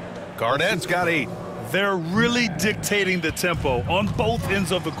 Garnett's got 8. They're really dictating the tempo on both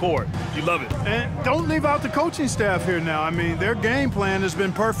ends of the court. You love it. And don't leave out the coaching staff here now. I mean, their game plan has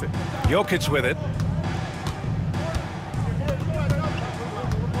been perfect. Jokic with it.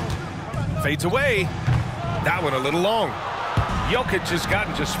 Fades away. That one a little long. Jokic has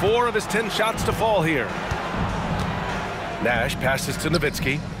gotten just 4 of his 10 shots to fall here. Nash passes to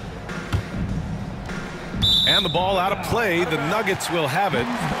Nowitzki. And the ball out of play. The Nuggets will have it.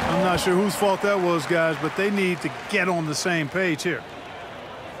 I'm not sure whose fault that was, guys, but they need to get on the same page here.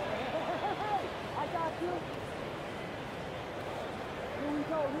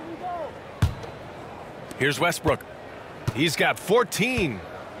 Here's Westbrook. He's got 14.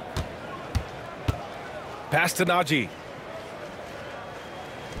 Pass to Najee.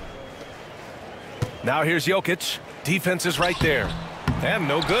 Now here's Jokic. Defense is right there. And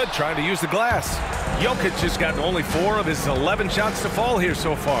no good trying to use the glass. Jokic has gotten only 4 of his 11 shots to fall here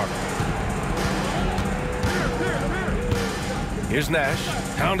so far. Here's Nash,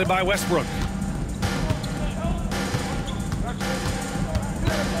 pounded by Westbrook.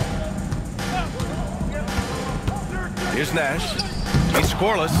 Here's Nash. He's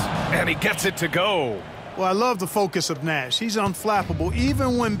scoreless, and he gets it to go. Well, I love the focus of Nash. He's unflappable.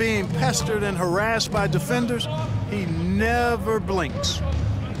 Even when being pestered and harassed by defenders, he never blinks.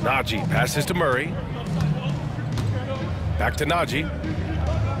 Najee passes to Murray. Back to Najee.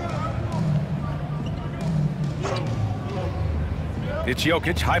 It's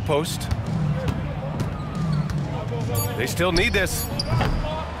Jokic, high post. They still need this.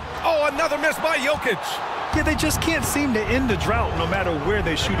 Oh, another miss by Jokic. Yeah, they just can't seem to end the drought no matter where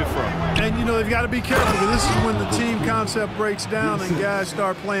they shoot it from. And, you know, they've got to be careful, because this is when the team concept breaks down and guys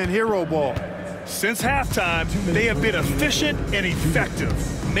start playing hero ball. Since halftime, they have been efficient and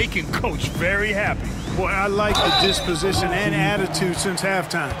effective, making Coach very happy. Boy, I like the disposition and attitude since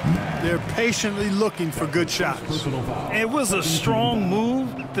halftime. They're patiently looking for good shots. It was a strong move.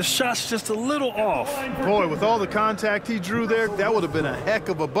 The shot's just a little off. Boy, with all the contact he drew there, that would have been a heck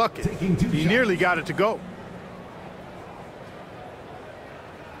of a bucket. He nearly got it to go.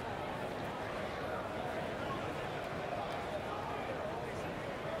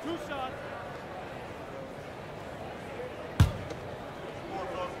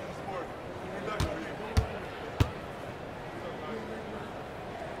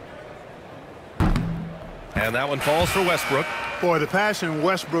 And that one falls for Westbrook. Boy, the passion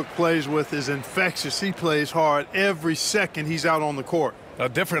Westbrook plays with is infectious. He plays hard every second he's out on the court. A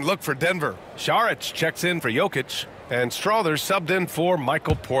different look for Denver. Saric checks in for Jokic, and Strother subbed in for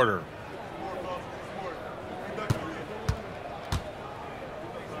Michael Porter.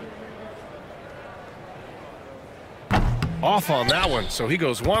 Off on that one, so he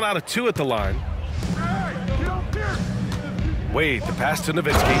goes 1 out of 2 at the line. Wade, the pass to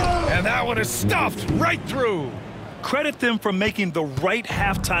Nowitzki, and that one is stuffed right through. Credit them for making the right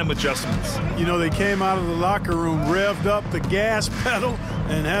halftime adjustments. You know, they came out of the locker room, revved up the gas pedal,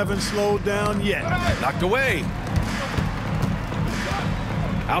 and haven't slowed down yet. Knocked away.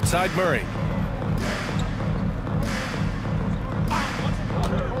 Outside Murray.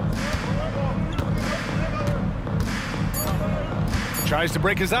 Tries to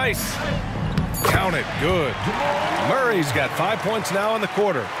break his ice. Count it. Good. Murray's got 5 points now in the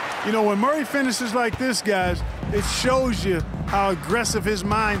quarter. You know, when Murray finishes like this, guys, it shows you how aggressive his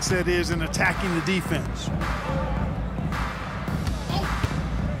mindset is in attacking the defense.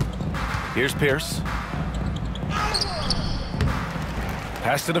 Here's Pierce.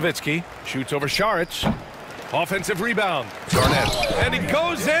 Pass to Nowitzki. Shoots over Saric. Offensive rebound. Garnett. And he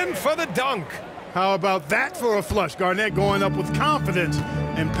goes in for the dunk. How about that for a flush? Garnett going up with confidence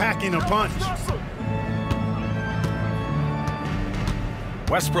and packing a punch.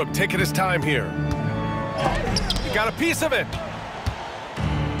 Westbrook taking his time here. He got a piece of it.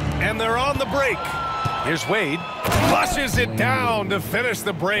 And they're on the break. Here's Wade. Flushes it down to finish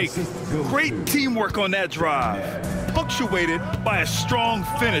the break. Great teamwork on that drive. Punctuated by a strong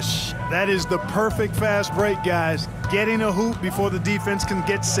finish. That is the perfect fast break, guys. Getting a hoop before the defense can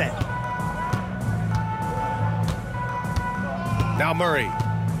get set. Now Murray.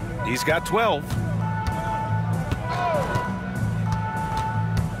 He's got 12.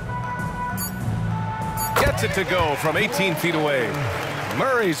 Gets it to go from 18 feet away.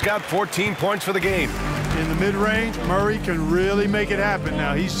 Murray's got 14 points for the game. In the mid-range, Murray can really make it happen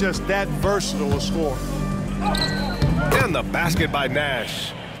now. He's just that versatile a scorer. And the basket by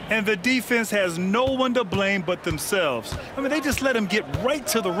Nash. And the defense has no one to blame but themselves. I mean, they just let him get right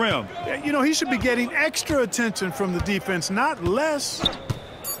to the rim. You know, he should be getting extra attention from the defense, not less.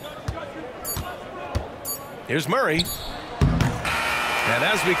 Here's Murray. And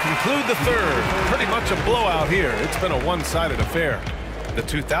as we conclude the third, pretty much a blowout here. It's been a one-sided affair. The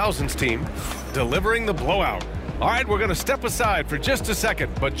 2000's team delivering the blowout. All right, we're going to step aside for just a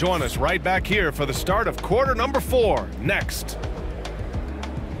second, but join us right back here for the start of quarter number 4 next.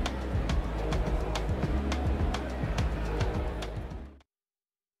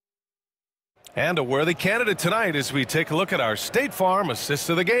 And a worthy candidate tonight as we take a look at our State Farm assist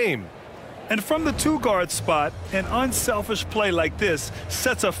of the game. And from the 2-guard spot, an unselfish play like this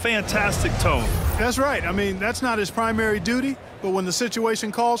sets a fantastic tone. That's right. I mean, that's not his primary duty, but when the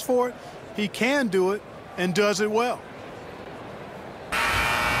situation calls for it, he can do it and does it well.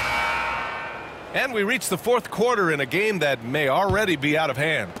 And we reach the fourth quarter in a game that may already be out of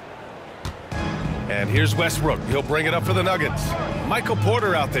hand. And here's Westbrook. He'll bring it up for the Nuggets. Michael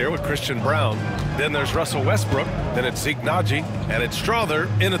Porter out there with Christian Brown. Then there's Russell Westbrook. Then it's Zeke Najee. And it's Strother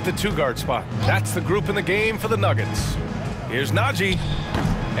in at the 2-guard spot. That's the group in the game for the Nuggets. Here's Najee.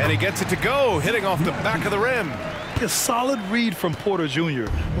 And he gets it to go, hitting off the back of the rim. A solid read from Porter Jr.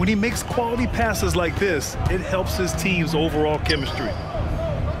 When he makes quality passes like this, it helps his team's overall chemistry.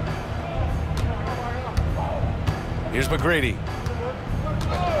 Here's McGrady.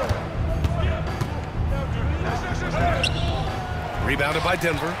 Rebounded by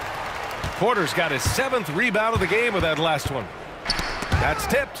Denver. Porter's got his 7th rebound of the game with that last one. That's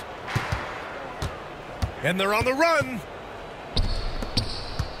tipped. And they're on the run.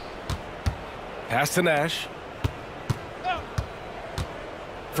 Pass to Nash.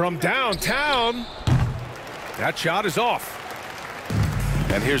 From downtown. That shot is off.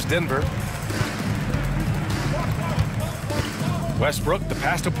 And here's Denver. Westbrook, the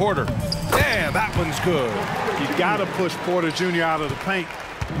pass to Porter. Damn, that one's good. You got to push Porter Jr. out of the paint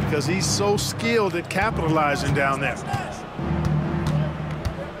because he's so skilled at capitalizing down there.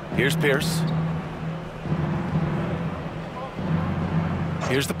 Here's Pierce.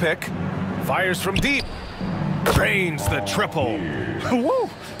 Here's the pick. Fires from deep. Drains the triple. Woo!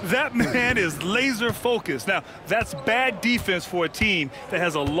 That man is laser focused. Now, that's bad defense for a team that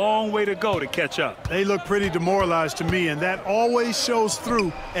has a long way to go to catch up. They look pretty demoralized to me, and that always shows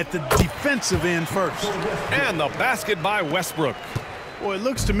through at the defensive end first. And the basket by Westbrook. Boy, it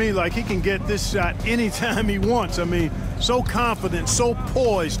looks to me like he can get this shot anytime he wants. I mean, so confident, so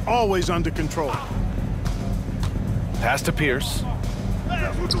poised, always under control. Pass to Pierce.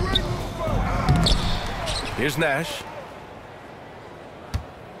 Here's Nash.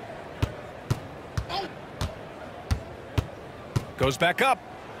 Goes back up.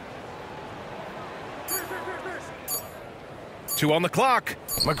 2 on the clock.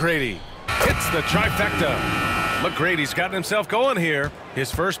 McGrady hits the trifecta. McGrady's gotten himself going here.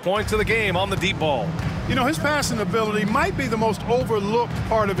 His first points of the game on the deep ball. You know, his passing ability might be the most overlooked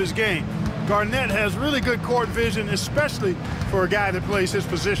part of his game. Garnett has really good court vision, especially for a guy that plays his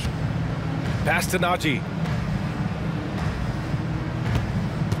position. Pass to Najee.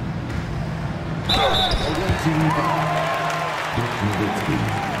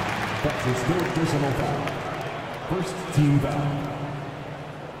 That's his 3rd personal foul. First team foul.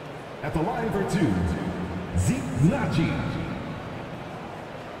 At the line for 2, Najee.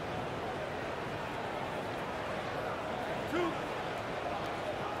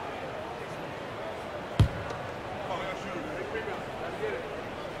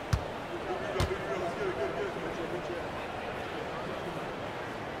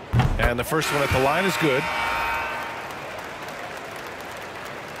 And the first one at the line is good.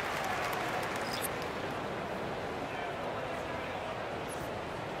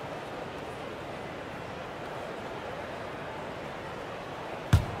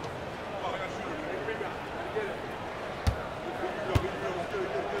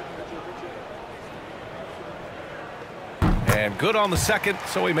 And good on the second,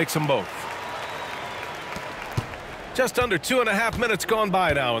 so he makes them both. Just under 2.5 minutes gone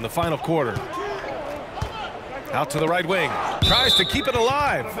by now in the final quarter. Out to the right wing. Tries to keep it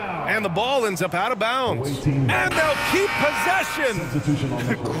alive. And the ball ends up out of bounds. And they'll keep possession.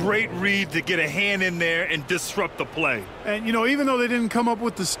 Great read to get a hand in there and disrupt the play. And, you know, even though they didn't come up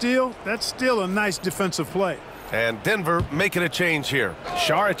with the steal, that's still a nice defensive play. And Denver making a change here.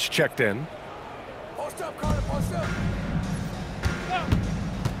 Saric checked in. Post up, Carter, post up.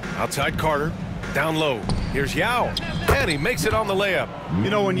 Outside Carter. Down low. Here's Yao. And he makes it on the layup. You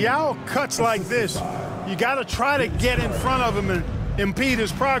know, when Yao cuts like this, you got to try to get in front of him and impede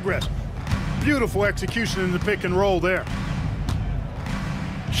his progress. Beautiful execution in the pick and roll there.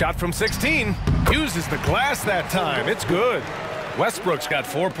 Shot from 16. Uses the glass that time. It's good. Westbrook's got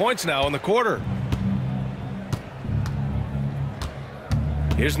 4 points now in the quarter.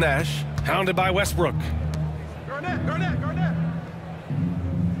 Here's Nash. Hounded by Westbrook. Garnett.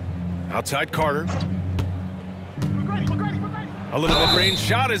 Outside Carter. A little mid-range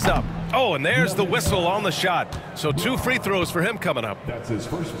shot is up. Oh, and there's the whistle on the shot. So 2 free throws for him coming up. That's his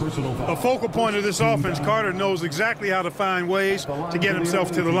first personal foul. A focal point of this offense, Carter knows exactly how to find ways to get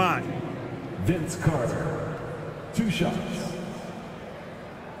himself to the line. Vince Carter, 2 shots.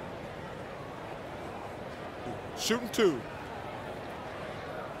 Shooting 2.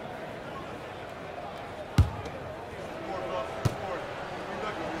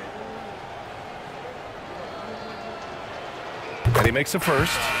 And he makes the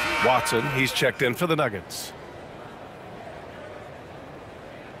first. Watson, he's checked in for the Nuggets.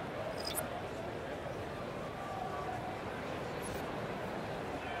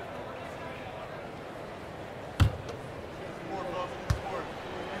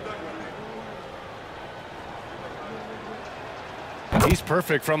 He's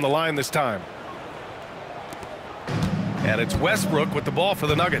perfect from the line this time. And it's Westbrook with the ball for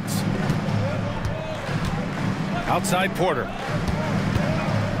the Nuggets. Outside Porter.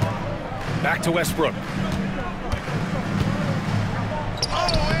 Back to Westbrook.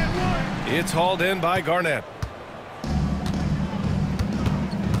 It's hauled in by Garnett.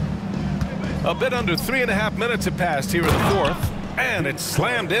 A bit under 3.5 minutes have passed here in the fourth, and it's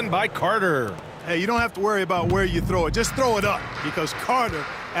slammed in by Carter. Hey, you don't have to worry about where you throw it. Just throw it up, because Carter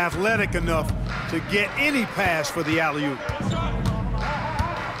athletic enough to get any pass for the alley-oop.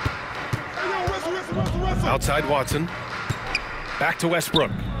 Outside Watson. Back to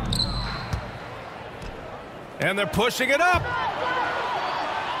Westbrook. And they're pushing it up.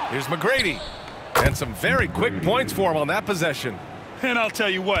 Here's McGrady. And some very quick points for him on that possession. And I'll tell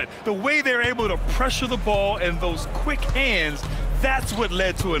you what, the way they're able to pressure the ball and those quick hands, that's what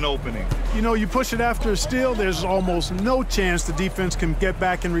led to an opening. You know, you push it after a steal, there's almost no chance the defense can get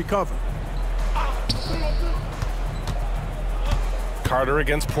back and recover. Carter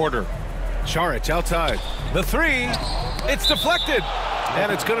against Porter. Saric outside. The three. It's deflected.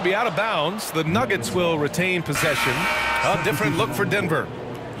 And it's going to be out of bounds. The Nuggets will retain possession. A different look for Denver.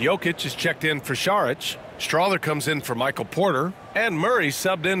 Jokic is checked in for Saric. Strawther comes in for Michael Porter. And Murray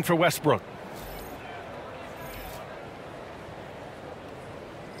subbed in for Westbrook.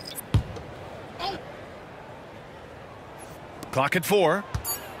 Clock at 4.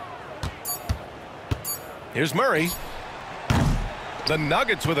 Here's Murray. The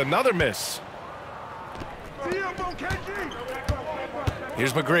Nuggets with another miss.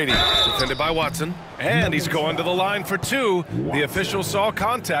 Here's McGrady, defended by Watson. And he's going to the line for 2. The official saw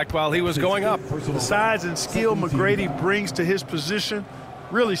contact while he was going up. The size and skill McGrady brings to his position,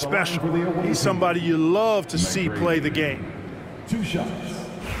 really special. He's somebody you love to see play the game. 2 shots.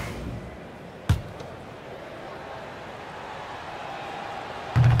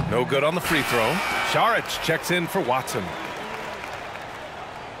 No good on the free throw. Saric checks in for Watson.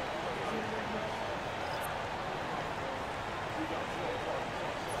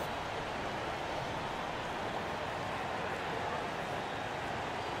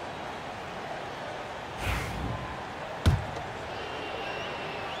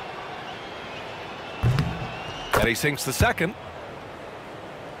 And he sinks the second.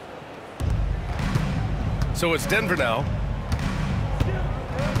 So it's Denver now.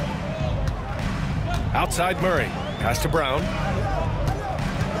 Outside Murray. Pass to Brown.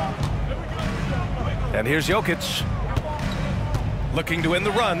 And here's Jokic. Looking to end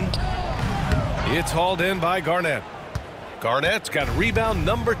the run. It's hauled in by Garnett. Garnett's got rebound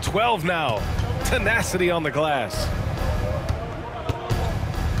number 12 now. Tenacity on the glass.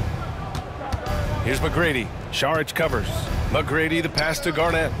 Here's McGrady. Saric covers. McGrady the pass to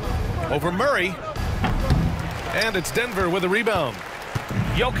Garnett. Over Murray. And it's Denver with a rebound.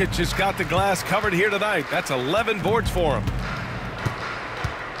 Jokic has got the glass covered here tonight. That's 11 boards for him.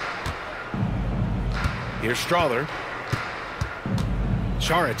 Here's Strawther.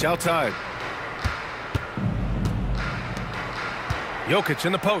 Saric outside. Jokic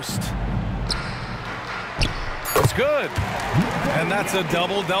in the post. It's good. And that's a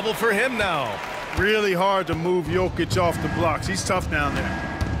double-double for him now. Really hard to move Jokic off the blocks. He's tough down there.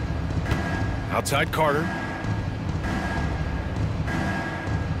 Outside Carter.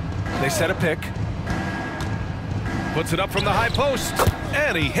 They set a pick. Puts it up from the high post.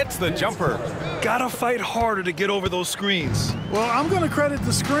 And he hits the jumper. Gotta fight harder to get over those screens. Well, I'm going to credit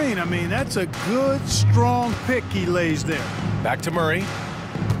the screen. I mean, that's a good, strong pick he lays there. Back to Murray.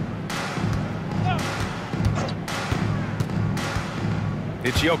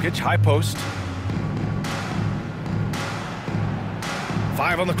 It's Jokic, high post.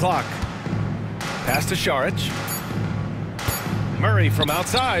 5 on the clock. Pass to Saric. Murray from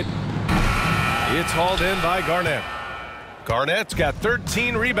outside. It's hauled in by Garnett. Garnett's got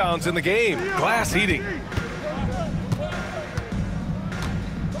 13 rebounds in the game. Glass eating.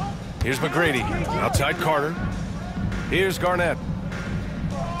 Here's McGrady. Outside Carter. Here's Garnett.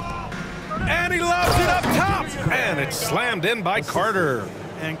 And he lobs it up top. And it's slammed in by Carter.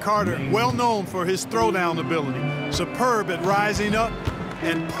 And Carter, well known for his throwdown ability. Superb at rising up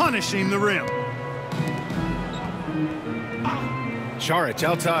and punishing the rim. Saric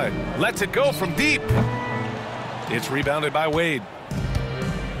outside. Lets it go from deep. It's rebounded by Wade.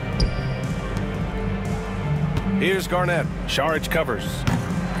 Here's Garnett. Saric covers.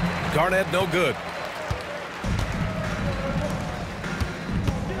 Garnett no good.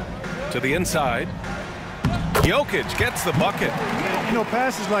 To the inside. Jokic gets the bucket. You know,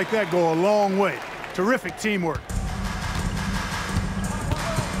 passes like that go a long way. Terrific teamwork.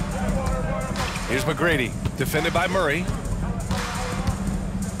 Here's McGrady. Defended by Murray.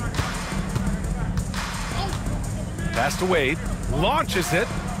 Pass to Wade. Launches it.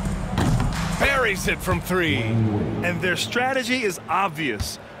 Buries it from 3. And their strategy is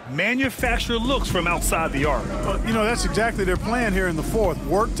obvious. Manufacture looks from outside the arc. Well, you know, that's exactly their plan here in the fourth.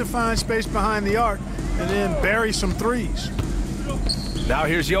 Work to find space behind the arc and then bury some threes. Now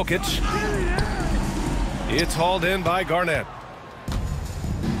here's Jokic. It's hauled in by Garnett.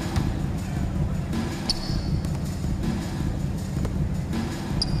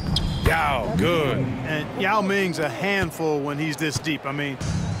 Yao, good. And Yao Ming's a handful when he's this deep. I mean,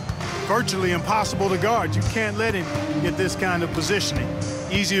 virtually impossible to guard. You can't let him get this kind of positioning.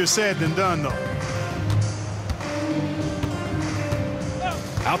 Easier said than done, though.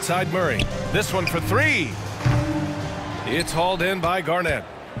 Outside Murray. This one for three. It's hauled in by Garnett.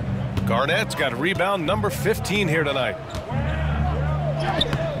 Garnett's got rebound number 15 here tonight.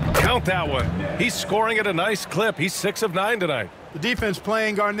 Count that one. He's scoring at a nice clip. He's 6 of 9 tonight. The defense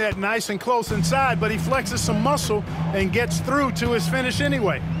playing Garnett nice and close inside, but he flexes some muscle and gets through to his finish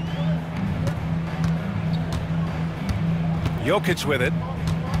anyway. Jokic with it.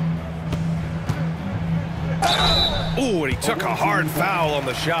 Ooh, and he took a hard foul on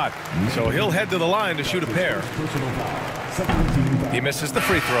the shot. So he'll head to the line to shoot a pair. He misses the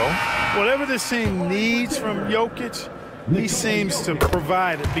free throw. Whatever this team needs from Jokic, he seems to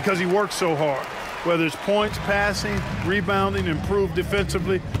provide it because he works so hard. Whether it's points, passing, rebounding, improved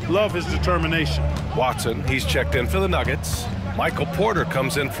defensively, love his determination. Watson, he's checked in for the Nuggets. Michael Porter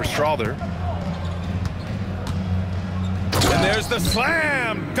comes in for Strother. And there's the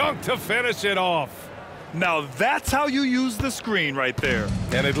slam dunk to finish it off. Now that's how you use the screen right there.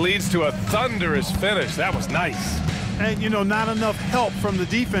 And it leads to a thunderous finish. That was nice. And, you know, not enough help from the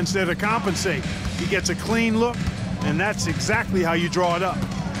defense there to compensate. He gets a clean look, and that's exactly how you draw it up.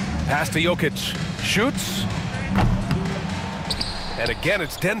 Pass to Jokic. Shoots. And again,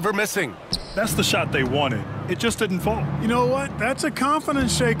 it's Denver missing. That's the shot they wanted. It just didn't fall. You know what? That's a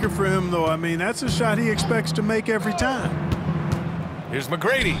confidence shaker for him, though. I mean, that's a shot he expects to make every time. Here's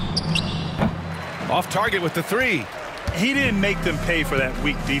McGrady. Off target with the three. He didn't make them pay for that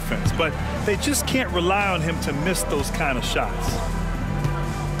weak defense, but they just can't rely on him to miss those kind of shots.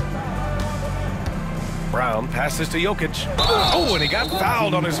 Brown passes to Jokic. Oh, and he got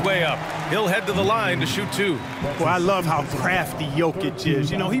fouled on his way up. He'll head to the line to shoot two. Well, I love how crafty Jokic is.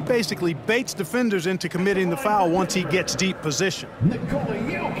 You know, he basically baits defenders into committing the foul once he gets deep position. Nikola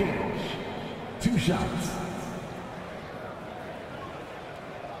Jokic. 2 shots.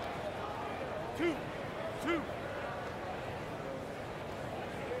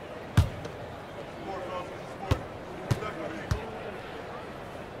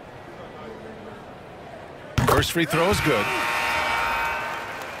 First free throw is good.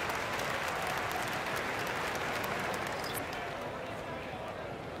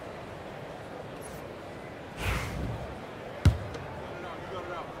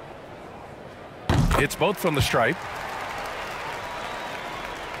 Hits both from the stripe.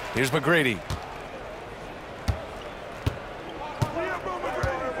 Here's McGrady.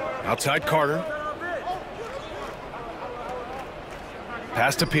 Outside Carter.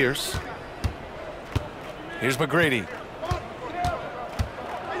 Pass to Pierce. Here's McGrady.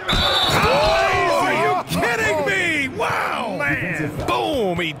 Oh, are you kidding me? Wow! Man.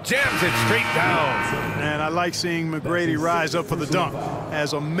 Boom! He jams it straight down. And I like seeing McGrady rise up for the dunk.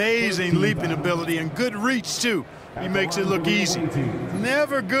 Has amazing leaping ability and good reach, too. He makes it look easy.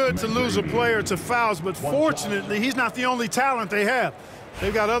 Never good to lose a player to fouls, but fortunately, he's not the only talent they have.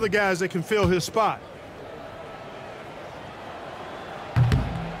 They've got other guys that can fill his spot.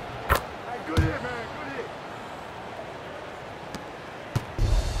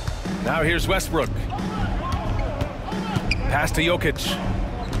 Now here's Westbrook. Pass to Jokic.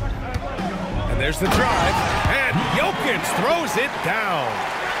 And there's the drive. And Jokic throws it down.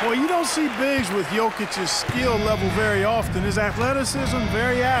 Well, you don't see bigs with Jokic's skill level very often. His athleticism,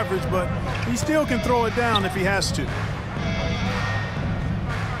 very average, but he still can throw it down if he has to.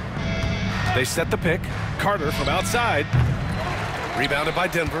 They set the pick. Carter from outside. Rebounded by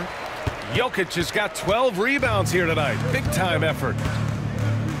Denver. Jokic has got 12 rebounds here tonight. Big time effort.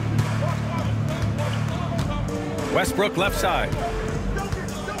 Westbrook left side.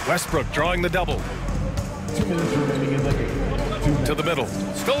 Westbrook drawing the double. 2 minutes remaining in the game. To the middle.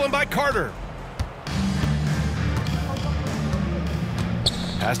 Stolen by Carter.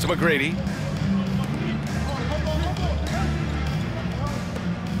 Pass to McGrady.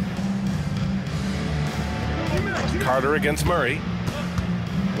 Carter against Murray.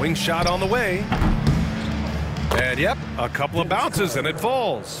 Wing shot on the way. And yep, a couple of bounces and it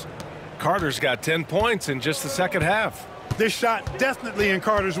falls. Carter's got 10 points in just the second half. This shot definitely in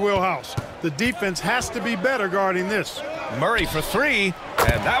Carter's wheelhouse. The defense has to be better guarding this. Murray for three,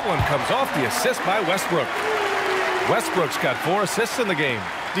 and that one comes off the assist by Westbrook. Westbrook's got 4 assists in the game.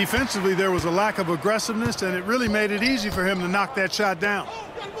 Defensively, there was a lack of aggressiveness, and it really made it easy for him to knock that shot down.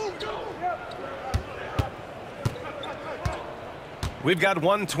 We've got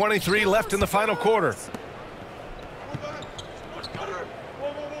 1:23 left in the final quarter.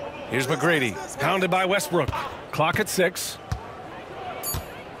 Here's McGrady, pounded by Westbrook. Clock at 6.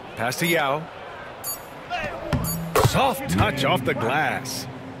 Pass to Yao. Soft touch off the glass.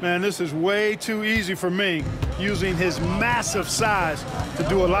 Man, this is way too easy for me, using his massive size to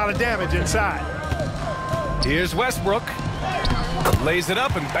do a lot of damage inside. Here's Westbrook. Lays it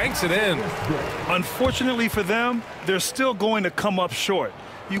up and banks it in. Unfortunately for them, they're still going to come up short.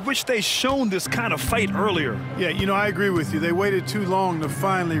 You wish they'd shown this kind of fight earlier. Yeah, you know, I agree with you. They waited too long to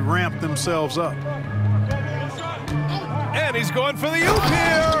finally ramp themselves up. And he's going for the oop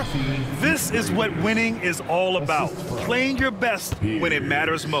here. This is what winning is all about. Playing your best when it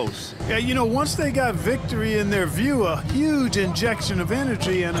matters most. Yeah, you know, once they got victory in their view, a huge injection of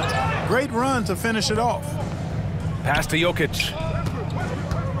energy and a great run to finish it off. Pass to Jokic.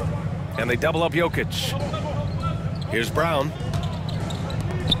 And they double up Jokic. Here's Brown.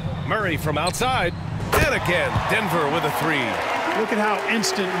 Murray from outside. And again, Denver with a 3. Look at how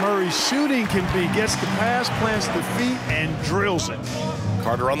instant Murray's shooting can be. Gets the pass, plants the feet, and drills it.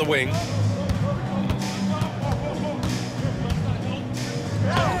 Carter on the wing.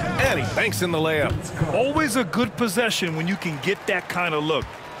 And he banks in the layup. Always a good possession when you can get that kind of look.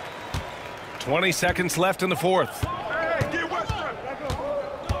 20 seconds left in the fourth.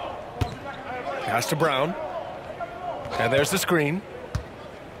 Pass to Brown. And there's the screen.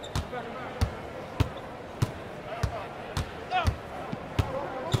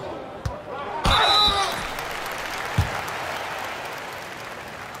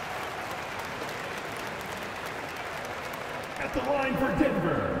 At the line for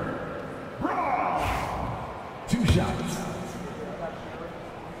Denver, Brown. 2 shots.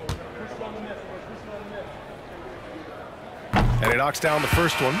 And he knocks down the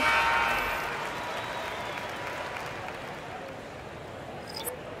first one.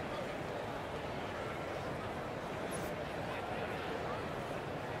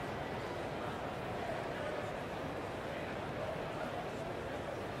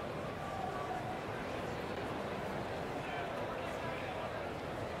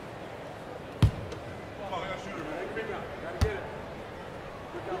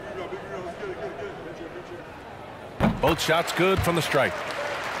 Both shots good from the stripe.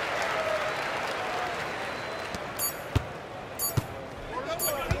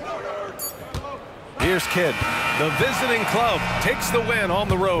 Here's Kidd. The visiting club takes the win on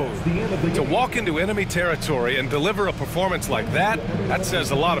the road. To walk into enemy territory and deliver a performance like that, that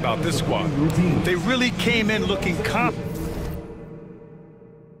says a lot about this squad. They really came in looking confident.